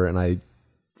recorder and I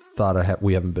thought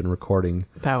we haven't been recording.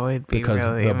 That would be because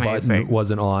really the amazing. Button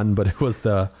wasn't on, but it was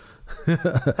that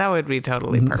would be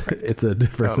totally perfect. It's a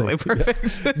different totally thing.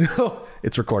 Perfect. Yeah. No,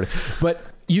 it's recorded. But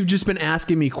you've just been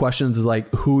asking me questions like,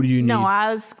 who do you need?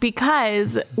 No,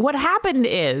 because what happened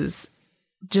is,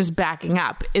 just backing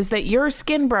up, is that your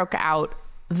skin broke out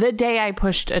the day I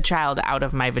pushed a child out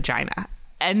of my vagina.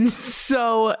 And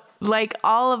so, like,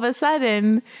 all of a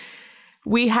sudden,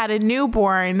 we had a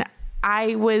newborn.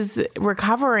 I was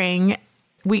recovering.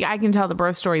 I can tell the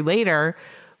birth story later,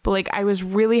 but like, I was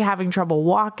really having trouble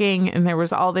walking, and there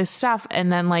was all this stuff.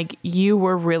 And then, like, you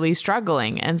were really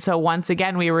struggling. And so once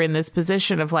again, we were in this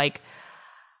position of like,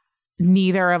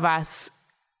 neither of us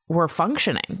were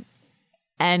functioning.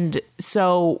 And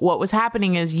so what was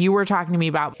happening is you were talking to me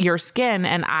about your skin,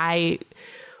 and I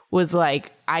was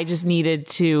like, I just needed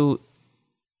to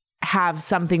have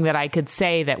something that I could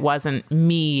say that wasn't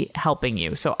me helping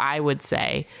you. So I would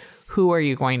say, who are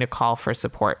you going to call for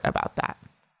support about that?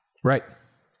 Right.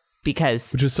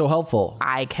 Because which is so helpful.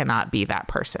 I cannot be that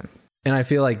person. And I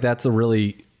feel like that's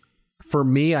for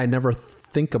me, I never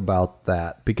think about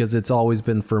that, because it's always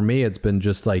been, for me, it's been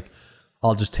just like,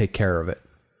 I'll just take care of it.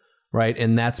 Right.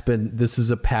 And this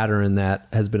is a pattern that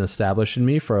has been established in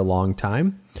me for a long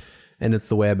time. And it's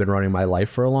the way I've been running my life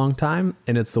for a long time.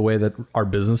 And it's the way that our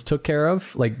business took care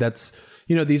of. Like, that's,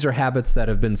 these are habits that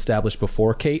have been established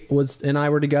before Kate and I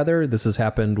were together. This has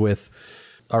happened with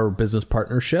our business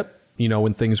partnership.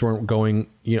 When things weren't going,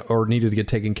 or needed to get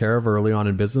taken care of early on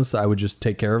in business, I would just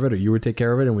take care of it, or you would take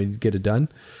care of it, and we'd get it done.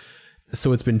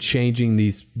 So it's been changing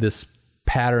this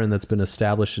pattern that's been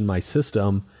established in my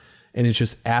system. And it's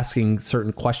just asking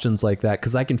certain questions like that,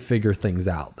 because I can figure things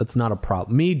out. That's not a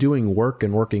problem. Me doing work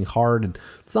and working hard, and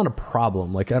it's not a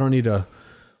problem. Like, I don't need to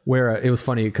where it was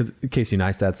funny because Casey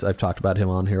Neistat, I've talked about him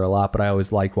on here a lot, but I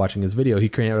always liked watching his video. He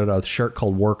created a shirt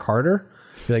called Work Harder.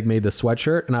 He like made the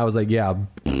sweatshirt, and I was like, yeah,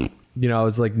 I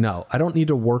was like, no, I don't need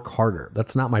to work harder.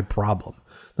 That's not my problem.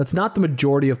 That's not the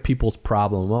majority of people's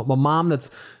problem. A mom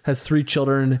has 3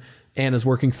 children and is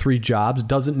working 3 jobs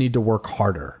doesn't need to work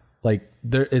harder. Like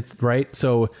it's right.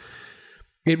 So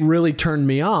it really turned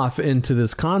me off into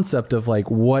this concept of like,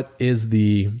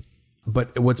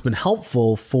 but what's been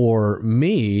helpful for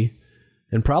me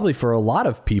and probably for a lot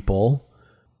of people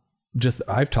just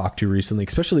I've talked to recently,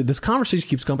 especially this conversation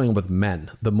keeps coming up with men,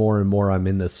 the more and more I'm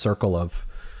in this circle of,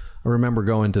 I remember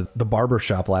going to the barber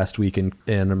shop last week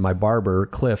and my barber,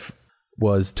 Cliff,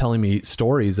 was telling me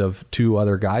stories of 2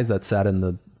 other guys that sat in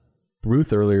the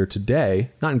booth earlier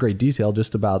today, not in great detail,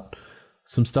 just about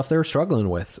some stuff they were struggling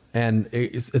with. And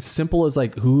it's as simple as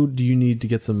like, who do you need to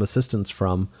get some assistance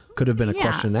from? Could have been a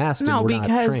question asked, and we're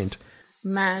not trained.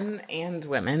 Men and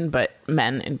women, but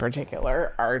men in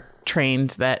particular, are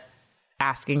trained that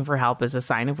asking for help is a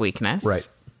sign of weakness. Right.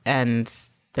 And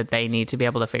that they need to be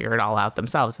able to figure it all out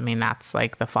themselves. I mean, that's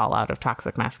like the fallout of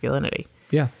toxic masculinity.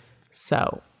 Yeah.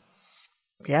 So,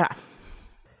 yeah.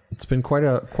 It's been quite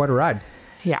a ride.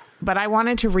 Yeah. But I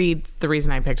wanted to read, the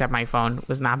reason I picked up my phone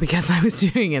was not because I was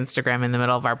doing Instagram in the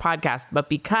middle of our podcast, but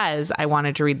because I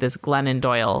wanted to read this Glennon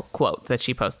Doyle quote that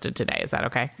she posted today. Is that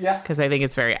okay? Yeah. Because I think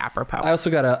it's very apropos. I also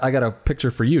got a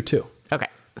picture for you too. Okay.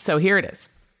 So here it is.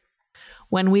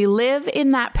 When we live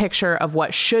in that picture of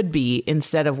what should be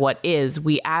instead of what is,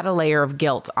 we add a layer of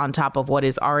guilt on top of what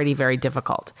is already very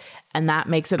difficult. And that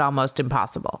makes it almost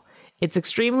impossible. It's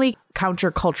extremely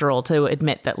countercultural to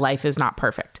admit that life is not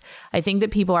perfect. I think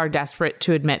that people are desperate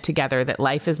to admit together that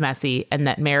life is messy and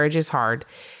that marriage is hard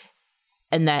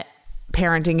and that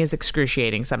parenting is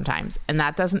excruciating sometimes. And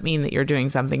that doesn't mean that you're doing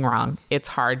something wrong. It's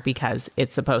hard because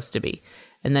it's supposed to be.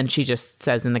 And then she just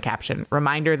says in the caption,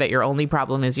 reminder that your only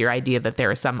problem is your idea that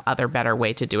there is some other better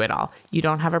way to do it all. You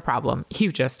don't have a problem.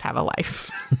 You just have a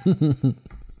life.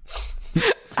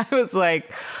 I was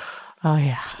like, oh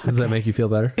yeah. Okay. Does that make you feel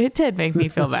better? It did make me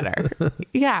feel better.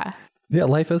 Yeah. Yeah,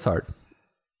 life is hard.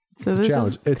 So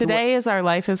this is, today is our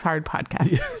Life is Hard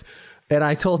podcast. And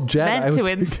I told Jet to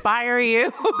inspire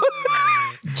you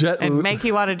Jet, and make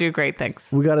you want to do great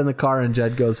things. We got in the car and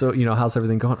Jed goes, so, how's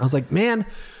everything going? I was like, man,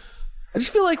 I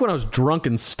just feel like when I was drunk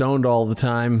and stoned all the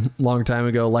time, long time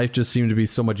ago, life just seemed to be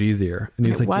so much easier. And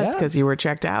he's like, because you were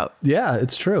checked out. Yeah,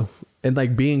 it's true. And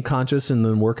like being conscious and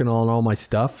then working on all my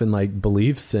stuff and like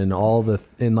beliefs and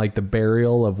like the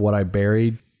burial of what I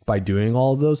buried by doing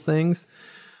all of those things.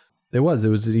 It was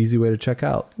an easy way to check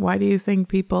out. Why do you think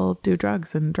people do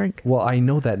drugs and drink? Well, I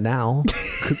know that now.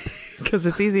 Because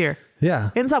it's easier.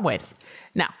 Yeah. In some ways.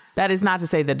 Now, that is not to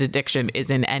say that addiction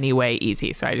is in any way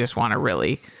easy. So I just want to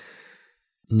really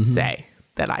say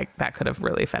that that could have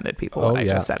really offended people, what I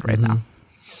just said right now.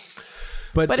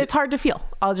 But it's hard to feel.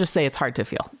 I'll just say it's hard to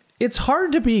feel. It's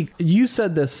hard to be, you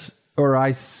said this,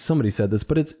 or somebody said this,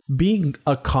 but it's being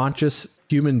a conscious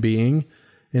human being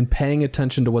and paying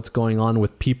attention to what's going on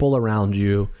with people around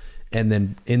you and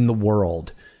then in the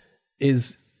world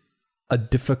is a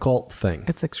difficult thing.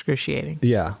 It's excruciating.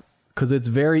 Yeah. Because it's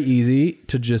very easy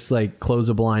to just like close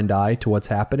a blind eye to what's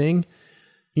happening.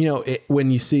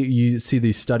 When you see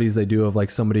these studies they do of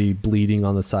like somebody bleeding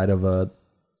on the side of a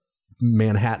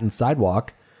Manhattan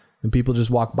sidewalk and people just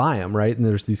walk by them, right? And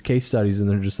there's these case studies and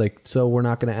they're just like, so we're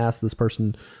not going to ask this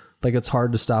person, like it's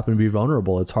hard to stop and be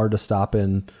vulnerable. It's hard to stop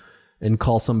and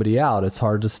call somebody out. It's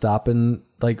hard to stop and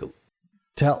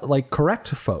correct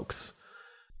folks.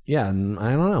 Yeah. And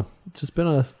I don't know. It's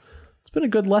been a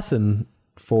good lesson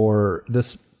for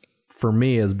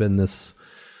me has been this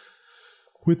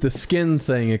with the skin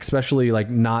thing, especially like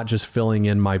not just filling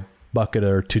in my bucket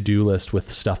or to-do list with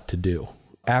stuff to do,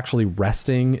 actually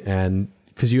resting. And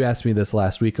because you asked me this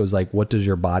last week, I was like, what does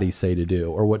your body say to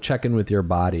do? Or check in with your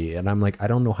body. And I'm like, I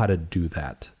don't know how to do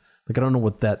that. Like, I don't know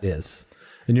what that is.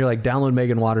 And you're like, download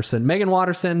Megan Watterson. Megan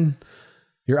Watterson,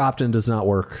 your opt-in does not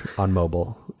work on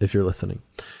mobile if you're listening.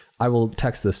 I will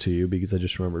text this to you because I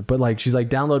just remembered. But like, she's like,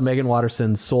 download Megan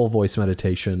Watterson's soul voice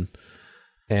meditation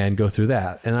and go through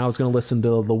that. And I was going to listen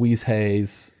to Louise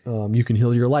Hay's You Can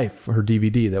Heal Your Life, her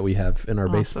DVD that we have in our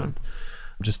basement,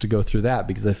 just to go through that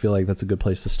because I feel like that's a good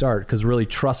place to start. Because really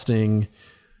trusting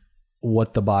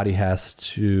what the body has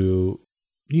to,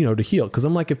 to heal. Because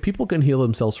I'm like, if people can heal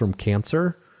themselves from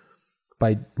cancer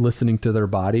by listening to their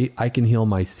body, I can heal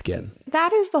my skin.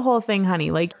 That is the whole thing, honey.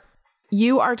 Like,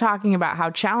 you are talking about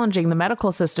how challenging the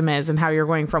medical system is and how you're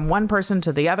going from one person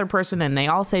to the other person and they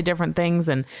all say different things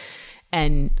and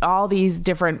all these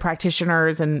different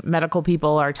practitioners and medical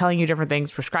people are telling you different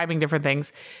things, prescribing different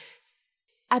things.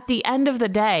 at the end of the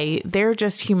day, they're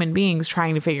just human beings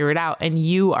trying to figure it out. And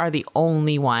you are the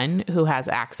only one who has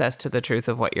access to the truth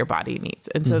of what your body needs.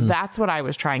 And so that's what I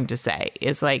was trying to say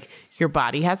is like, your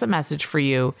body has a message for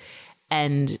you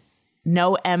and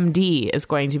no MD is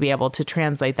going to be able to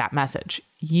translate that message.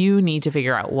 You need to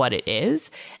figure out what it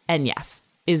is. And yes,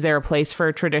 is there a place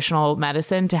for traditional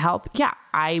medicine to help? Yeah.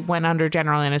 I went under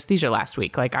general anesthesia last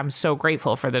week. Like, I'm so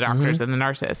grateful for the doctors and the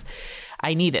nurses.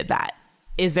 I needed that.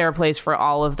 Is there a place for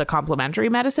all of the complementary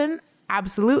medicine?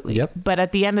 Absolutely. Yep. But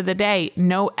at the end of the day,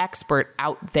 no expert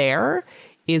out there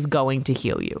is going to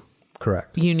heal you.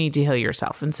 Correct. You need to heal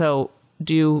yourself. And so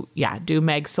do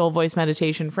Meg's soul voice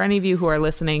meditation. For any of you who are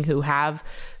listening who have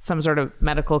some sort of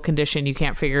medical condition you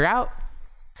can't figure out.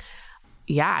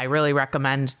 Yeah, I really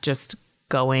recommend just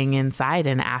going inside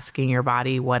and asking your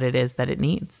body what it is that it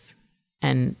needs.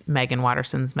 And Megan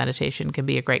Watterson's meditation can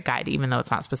be a great guide, even though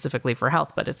it's not specifically for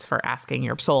health, but it's for asking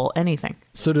your soul anything.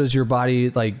 So does your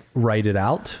body like write it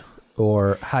out,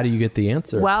 or how do you get the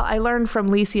answer? Well, I learned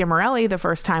from Licia Morelli the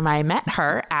first time I met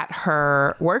her at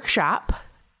her workshop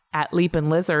at Leap and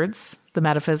Lizards, the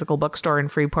metaphysical bookstore in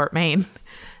Freeport, Maine,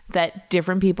 that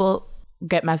different people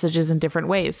get messages in different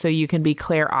ways. So you can be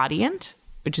clairaudient,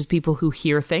 which is people who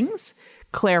hear things,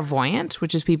 clairvoyant,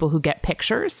 which is people who get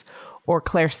pictures, or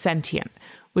clairsentient,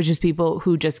 which is people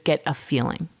who just get a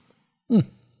feeling.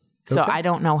 So I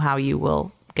don't know how you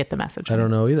will get the message. I don't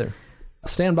know either.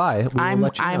 Stand by. I'm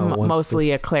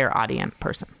mostly a clairaudient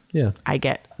person. Yeah. I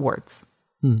get words.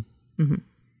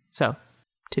 So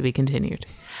to be continued.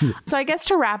 So I guess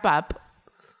to wrap up,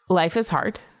 life is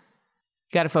hard.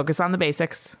 You got to focus on the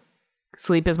basics.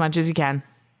 Sleep as much as you can.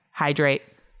 Hydrate.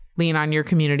 Lean on your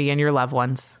community and your loved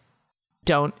ones.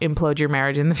 Don't implode your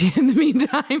marriage in the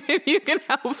meantime if you can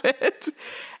help it.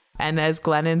 And as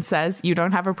Glennon says, you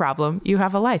don't have a problem. You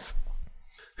have a life.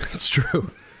 It's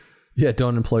true. Yeah,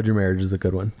 don't implode your marriage is a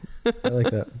good one. I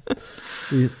like that.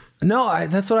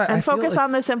 That's what I focus feel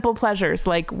on the simple pleasures,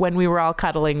 like when we were all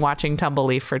cuddling watching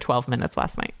Tumbleleaf for 12 minutes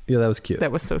last night. Yeah, that was cute.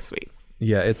 That was so sweet.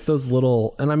 Yeah, it's those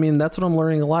little, and I mean, that's what I'm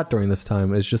learning a lot during this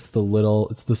time. It's just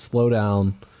it's the slow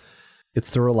down.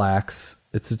 It's to relax.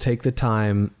 It's to take the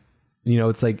time. You know,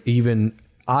 it's like even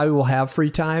I will have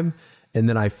free time and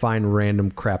then I find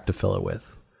random crap to fill it with.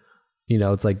 You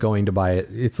know, it's like going to buy it.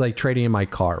 It's like trading in my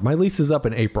car. My lease is up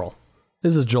in April.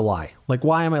 This is July. Like,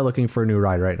 why am I looking for a new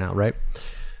ride right now? Right.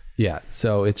 Yeah.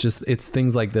 So it's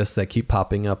things like this that keep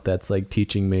popping up. That's like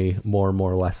teaching me more and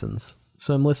more lessons.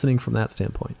 So I'm listening from that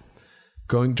standpoint.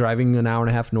 Driving an hour and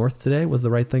a half north today was the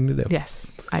right thing to do.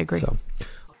 Yes, I agree. So.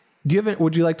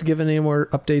 Would you like to give any more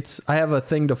updates? I have a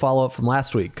thing to follow up from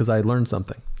last week because I learned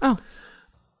something. Oh.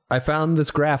 I found this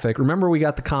graphic. Remember we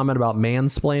got the comment about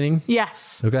mansplaining?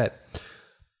 Yes. Okay.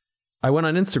 I went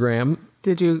on Instagram.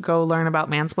 Did you go learn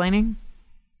about mansplaining?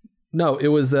 No, it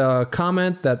was a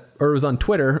comment it was on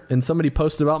Twitter and somebody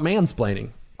posted about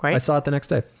mansplaining. Great. I saw it the next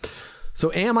day.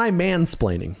 So am I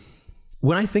mansplaining?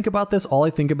 When I think about this, all I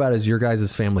think about is your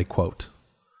guys' family quote.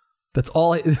 That's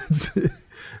all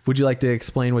Would you like to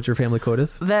explain what your family quote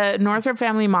is? The Northrop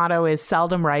family motto is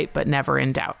seldom right, but never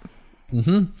in doubt.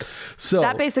 So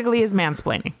that basically is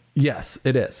mansplaining. Yes,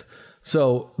 it is.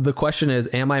 So the question is,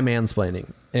 am I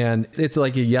mansplaining? And it's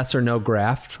like a yes or no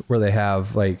graph where they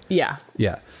have like, yeah.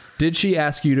 Did she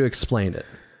ask you to explain it?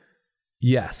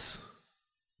 Yes.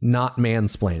 Not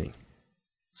mansplaining.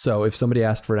 So if somebody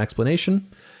asked for an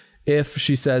explanation, if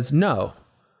she says no,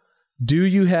 do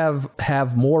you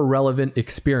have more relevant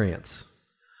experience?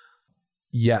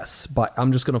 Yes, but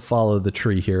I'm just going to follow the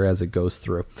tree here as it goes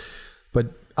through. But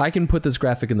I can put this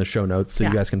graphic in the show notes so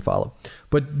you guys can follow.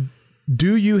 But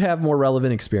do you have more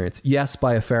relevant experience? Yes,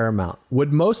 by a fair amount.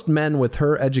 Would most men with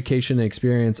her education and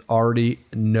experience already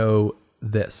know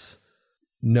this?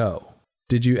 No.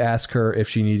 Did you ask her if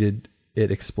she needed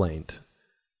it explained?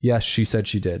 Yes, she said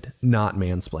she did. Not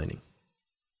mansplaining.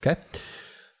 Okay.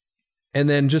 And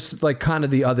then just like kind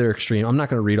of the other extreme. I'm not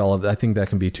going to read all of it. I think that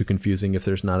can be too confusing if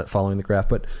there's not following the graph.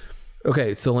 But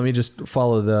okay, so let me just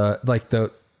follow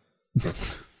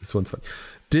this one's fun.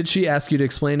 Did she ask you to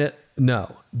explain it?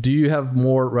 No. Do you have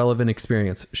more relevant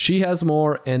experience? She has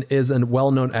more and is a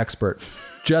well-known expert.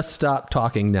 Just stop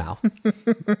talking now.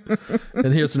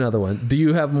 And here's another one. Do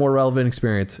you have more relevant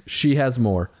experience? She has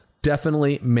more.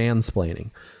 Definitely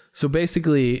mansplaining. So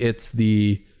basically it's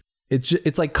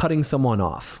like cutting someone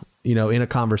off, you know, in a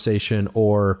conversation,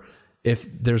 or if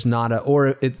there's not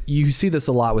you see this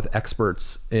a lot with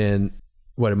experts in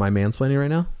what am I mansplaining right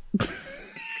now?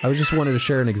 I just wanted to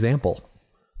share an example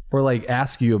or like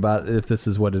ask you about if this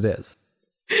is what it is.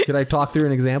 Could I talk through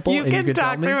an example? You can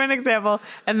talk through an example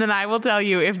and then I will tell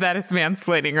you if that is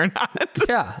mansplaining or not.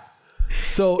 Yeah.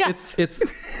 So Yes. it's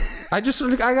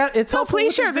it's helpful Please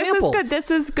with share. examples.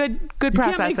 This is good You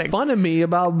processing. can't make fun of me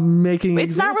about making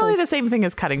It's not really the examples. same thing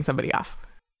as cutting somebody off.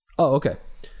 Oh, okay.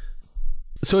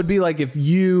 So it'd be like if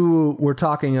you were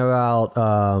talking about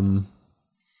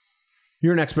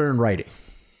you're an expert in writing,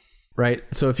 right?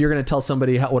 So if you're going to tell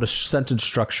somebody what a sentence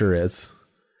structure is,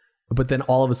 but then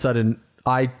all of a sudden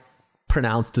I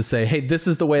pronounce to say, hey, this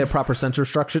is the way a proper sentence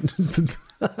structure This is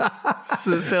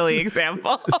a silly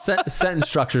example. sentence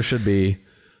structure should be,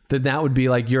 then that would be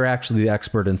like you're actually the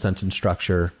expert in sentence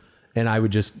structure, and I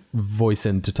would just voice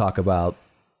in to talk about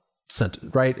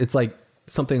sentence, right? It's like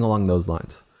something along those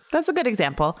lines. That's a good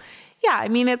example. Yeah, I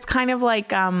mean, it's kind of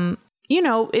like,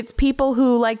 it's people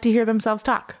who like to hear themselves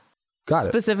talk, Got it.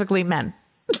 specifically men.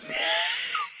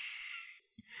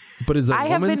 But is that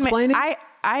woman explaining?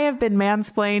 I have been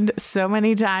mansplained so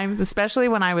many times, especially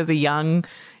when I was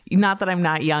not that I'm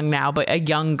not young now, but a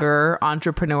younger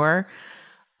entrepreneur.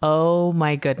 Oh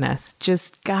my goodness.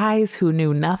 Just guys who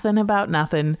knew nothing about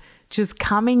nothing, just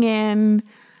coming in,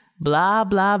 blah,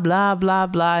 blah, blah, blah,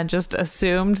 blah, and just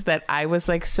assumed that I was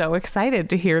like so excited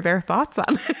to hear their thoughts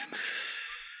on it.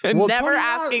 And Well, never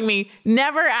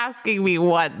Tony asking me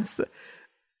once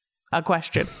a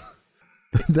question.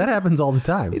 That happens all the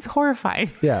time. It's horrifying.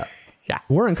 Yeah. Yeah.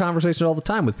 We're in conversation all the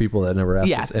time with people that never ask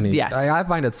Yeah, us any. yes. I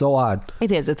find it so odd.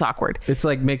 It is. It's awkward. It's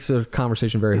like makes a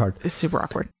conversation very hard. It's super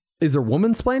awkward. Is there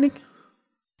woman-splaining?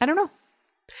 I don't know.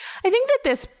 I think that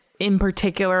this in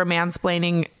particular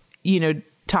mansplaining,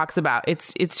 talks about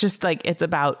it's just like it's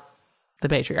about the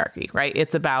patriarchy, right?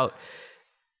 It's about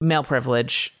male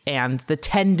privilege and the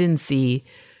tendency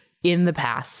in the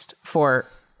past for,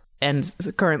 and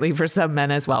currently for some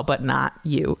men as well, but not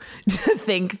you, to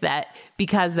think that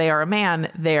because they are a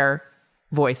man, their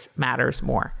voice matters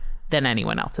more than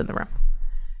anyone else in the room.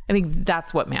 I think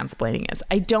that's what mansplaining is.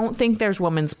 I don't think there's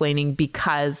womansplaining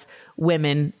because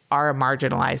women are a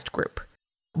marginalized group.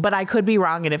 But I could be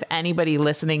wrong, and if anybody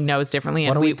listening knows differently,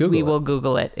 and we will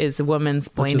Google it, is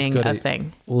womansplaining a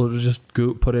thing? We'll just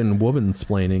put in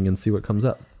woman-splaining and see what comes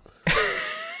up.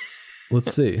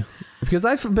 Let's see. Because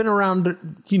I've been around,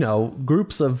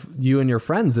 groups of you and your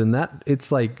friends, and that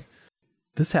it's like,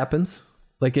 this happens,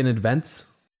 like in events.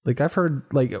 Like I've heard,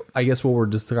 like, I guess what we're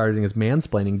describing as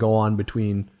mansplaining go on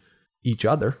between each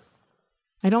other.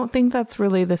 I don't think that's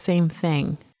really the same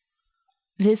thing.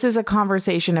 This is a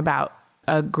conversation about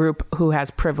a group who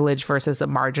has privilege versus a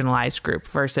marginalized group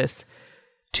versus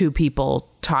two people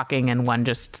talking and one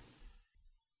just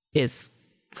is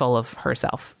full of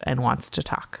herself and wants to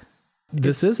talk.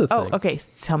 This is a thing. Oh, okay.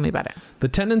 Tell me about it. The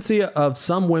tendency of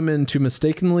some women to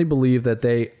mistakenly believe that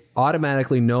they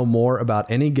automatically know more about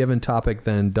any given topic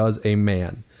than does a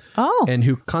man. Oh. And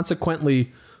who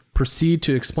consequently proceed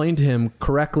to explain to him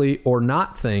correctly or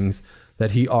not things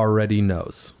that he already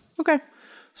knows. Okay.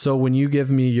 So when you give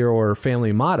me your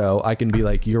family motto, I can be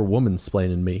like, you're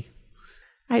woman-splaining me.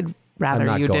 I'd rather I'm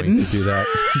not you going didn't. to do that.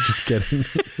 Just kidding.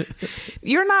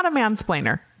 You're not a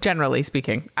mansplainer, generally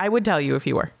speaking. I would tell you if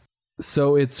you were.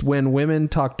 So it's when women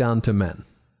talk down to men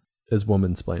is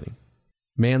woman-splaining.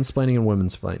 Mansplaining and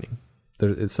women-splaining.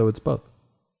 So it's both.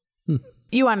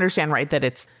 You understand, right, that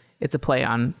it's a play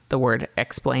on the word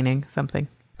explaining something?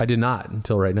 I did not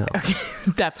until right now. Okay.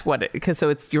 That's what so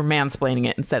it's you're mansplaining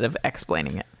it instead of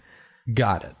explaining it.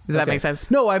 Got it. Does that make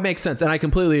sense? No, it makes sense, and I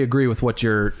completely agree with what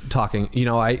you're talking.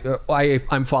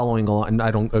 I'm following along. And I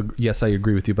don't. Yes, I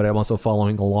agree with you, but I'm also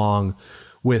following along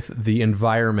with the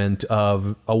environment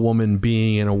of a woman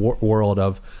being in a world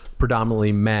of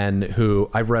predominantly men. Who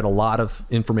I've read a lot of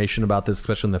information about this,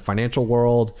 especially in the financial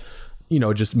world.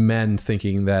 Just men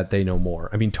thinking that they know more.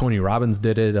 I mean, Tony Robbins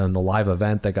did it on a live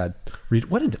event that got it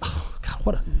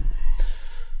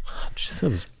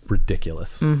was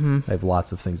ridiculous. Mm-hmm. I have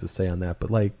lots of things to say on that,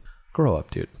 but like, grow up,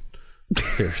 dude.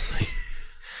 Seriously.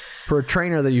 For a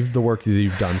trainer the work that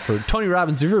you've done for Tony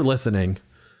Robbins, if you're listening,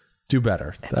 do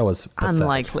better. That was pathetic.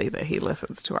 Unlikely that he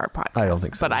listens to our podcast. I don't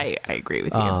think so. But I agree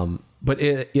with you.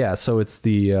 So it's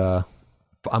the,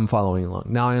 I'm following along.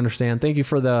 Now I understand. Thank you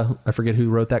for I forget who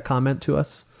wrote that comment to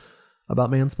us about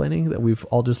mansplaining, that we've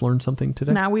all just learned something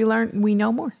today. Now we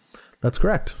know more. That's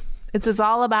correct. It's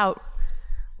all about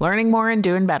learning more and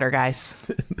doing better, guys.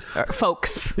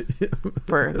 Folks.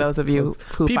 For those of you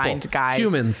who People, find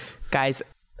guys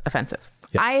offensive.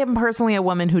 Yeah. I am personally a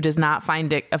woman who does not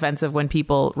find it offensive when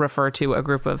people refer to a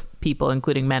group of people,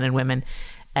 including men and women,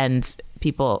 and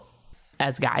people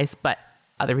as guys, but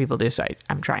other people do. So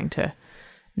I'm trying to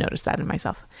notice that in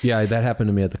myself. Yeah, that happened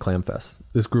to me at the Clam Fest.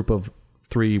 This group of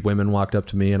 3 women walked up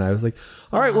to me and I was like,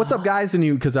 all right, what's up, guys? And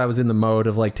because I was in the mode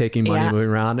of like taking money, moving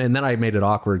around. And then I made it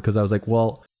awkward because I was like,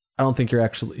 well, I don't think you're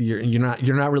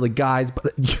not really guys,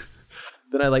 but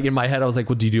then I like in my head I was like,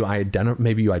 well,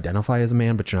 maybe you identify as a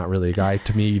man, but you're not really a guy.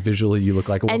 To me, visually, you look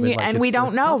like a woman. And we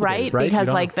don't know, right? Because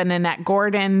like the Nanette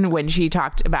Gordon, when she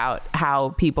talked about how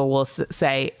people will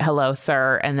say hello,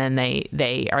 sir, and then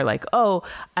they are like, oh,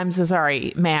 I'm so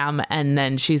sorry, ma'am, and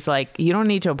then she's like, you don't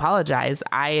need to apologize.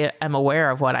 I am aware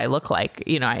of what I look like.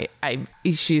 You know,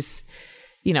 she's,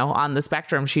 you know, on the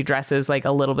spectrum, she dresses like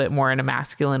a little bit more in a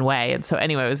masculine way. And so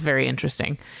anyway, it was very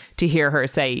interesting to hear her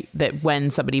say that when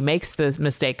somebody makes the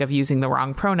mistake of using the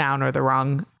wrong pronoun or the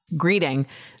wrong greeting,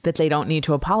 that they don't need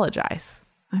to apologize.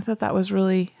 I thought that was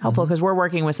really helpful because we're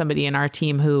working with somebody in our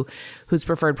team whose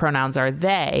preferred pronouns are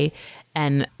they.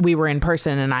 And we were in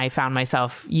person and I found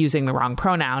myself using the wrong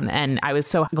pronoun. And I was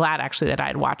so glad actually that I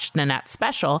had watched Nanette's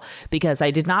special because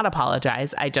I did not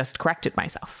apologize. I just corrected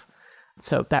myself.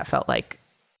 So that felt like,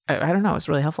 I don't know. It was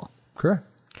really helpful. Correct.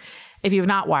 If you've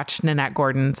not watched Nanette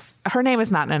Gordon's, her name is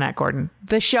not Nanette Gordon.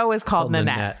 The show is called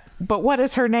Nanette. But what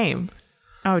is her name?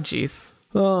 Oh, geez.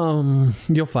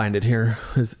 You'll find it here.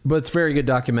 But it's a very good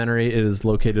documentary. It is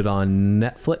located on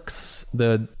Netflix.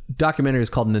 The documentary is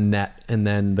called Nanette, and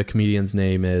then the comedian's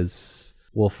name is...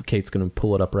 Well, Kate's going to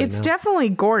pull it up right now. It's definitely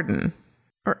Gordon.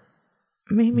 Or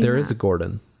maybe There not. is a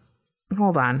Gordon.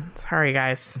 Hold on. Sorry,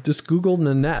 guys. Just Google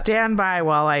Nanette. Stand by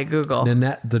while I Google.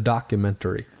 Nanette, the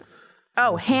documentary.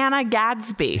 Oh, Hannah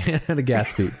Gadsby. Hannah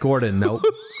Gadsby. Gordon, nope.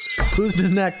 Who's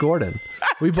Nanette Gordon?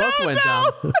 We both went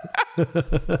down.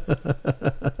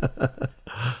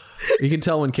 You can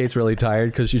tell when Kate's really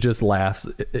tired because she just laughs.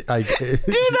 Do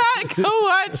not go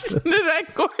watch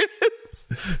Nanette Gordon.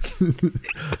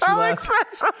 Comic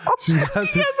special.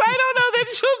 Because I don't know that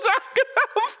she'll talk about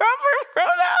proper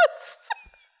pronouns.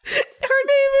 Her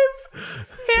name is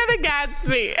Hannah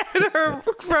Gadsby, and her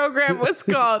program was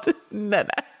called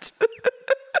Nanette.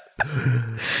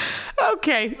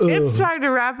 Okay, it's time to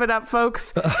wrap it up,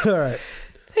 folks. All right.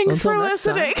 Thanks for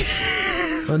listening.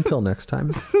 Until next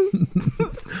time.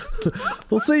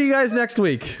 We'll see you guys next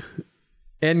week.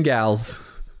 And gals.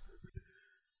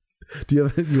 You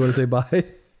want to say bye?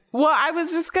 Well, I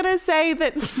was just going to say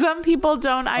that some people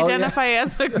don't identify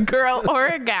as a girl or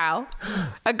a gal,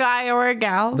 a guy or a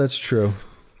gal. That's true.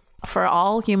 For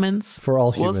all humans. For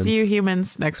all humans. We'll see you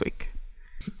humans next week.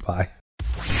 Bye.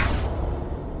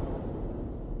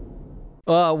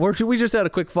 We just had a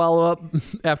quick follow-up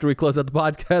after we closed out the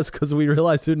podcast because we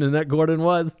realized who Nanette Gordon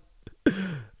was.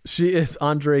 She is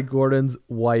Andre Gordon's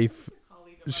wife.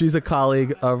 She's a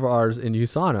colleague of ours in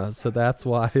USANA, so that's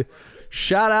why...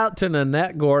 Shout out to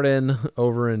Nanette Gordon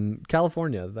over in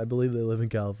California. I believe they live in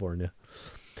California.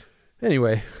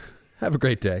 Anyway, have a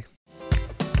great day.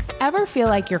 Ever feel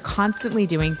like you're constantly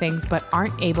doing things but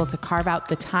aren't able to carve out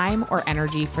the time or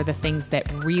energy for the things that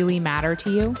really matter to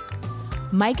you?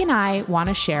 Mike and I want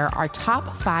to share our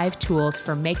top 5 tools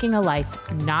for making a life,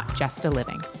 not just a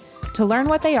living. To learn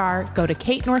what they are, go to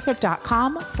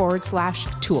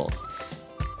katenorthrup.com/tools.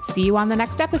 See you on the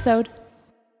next episode.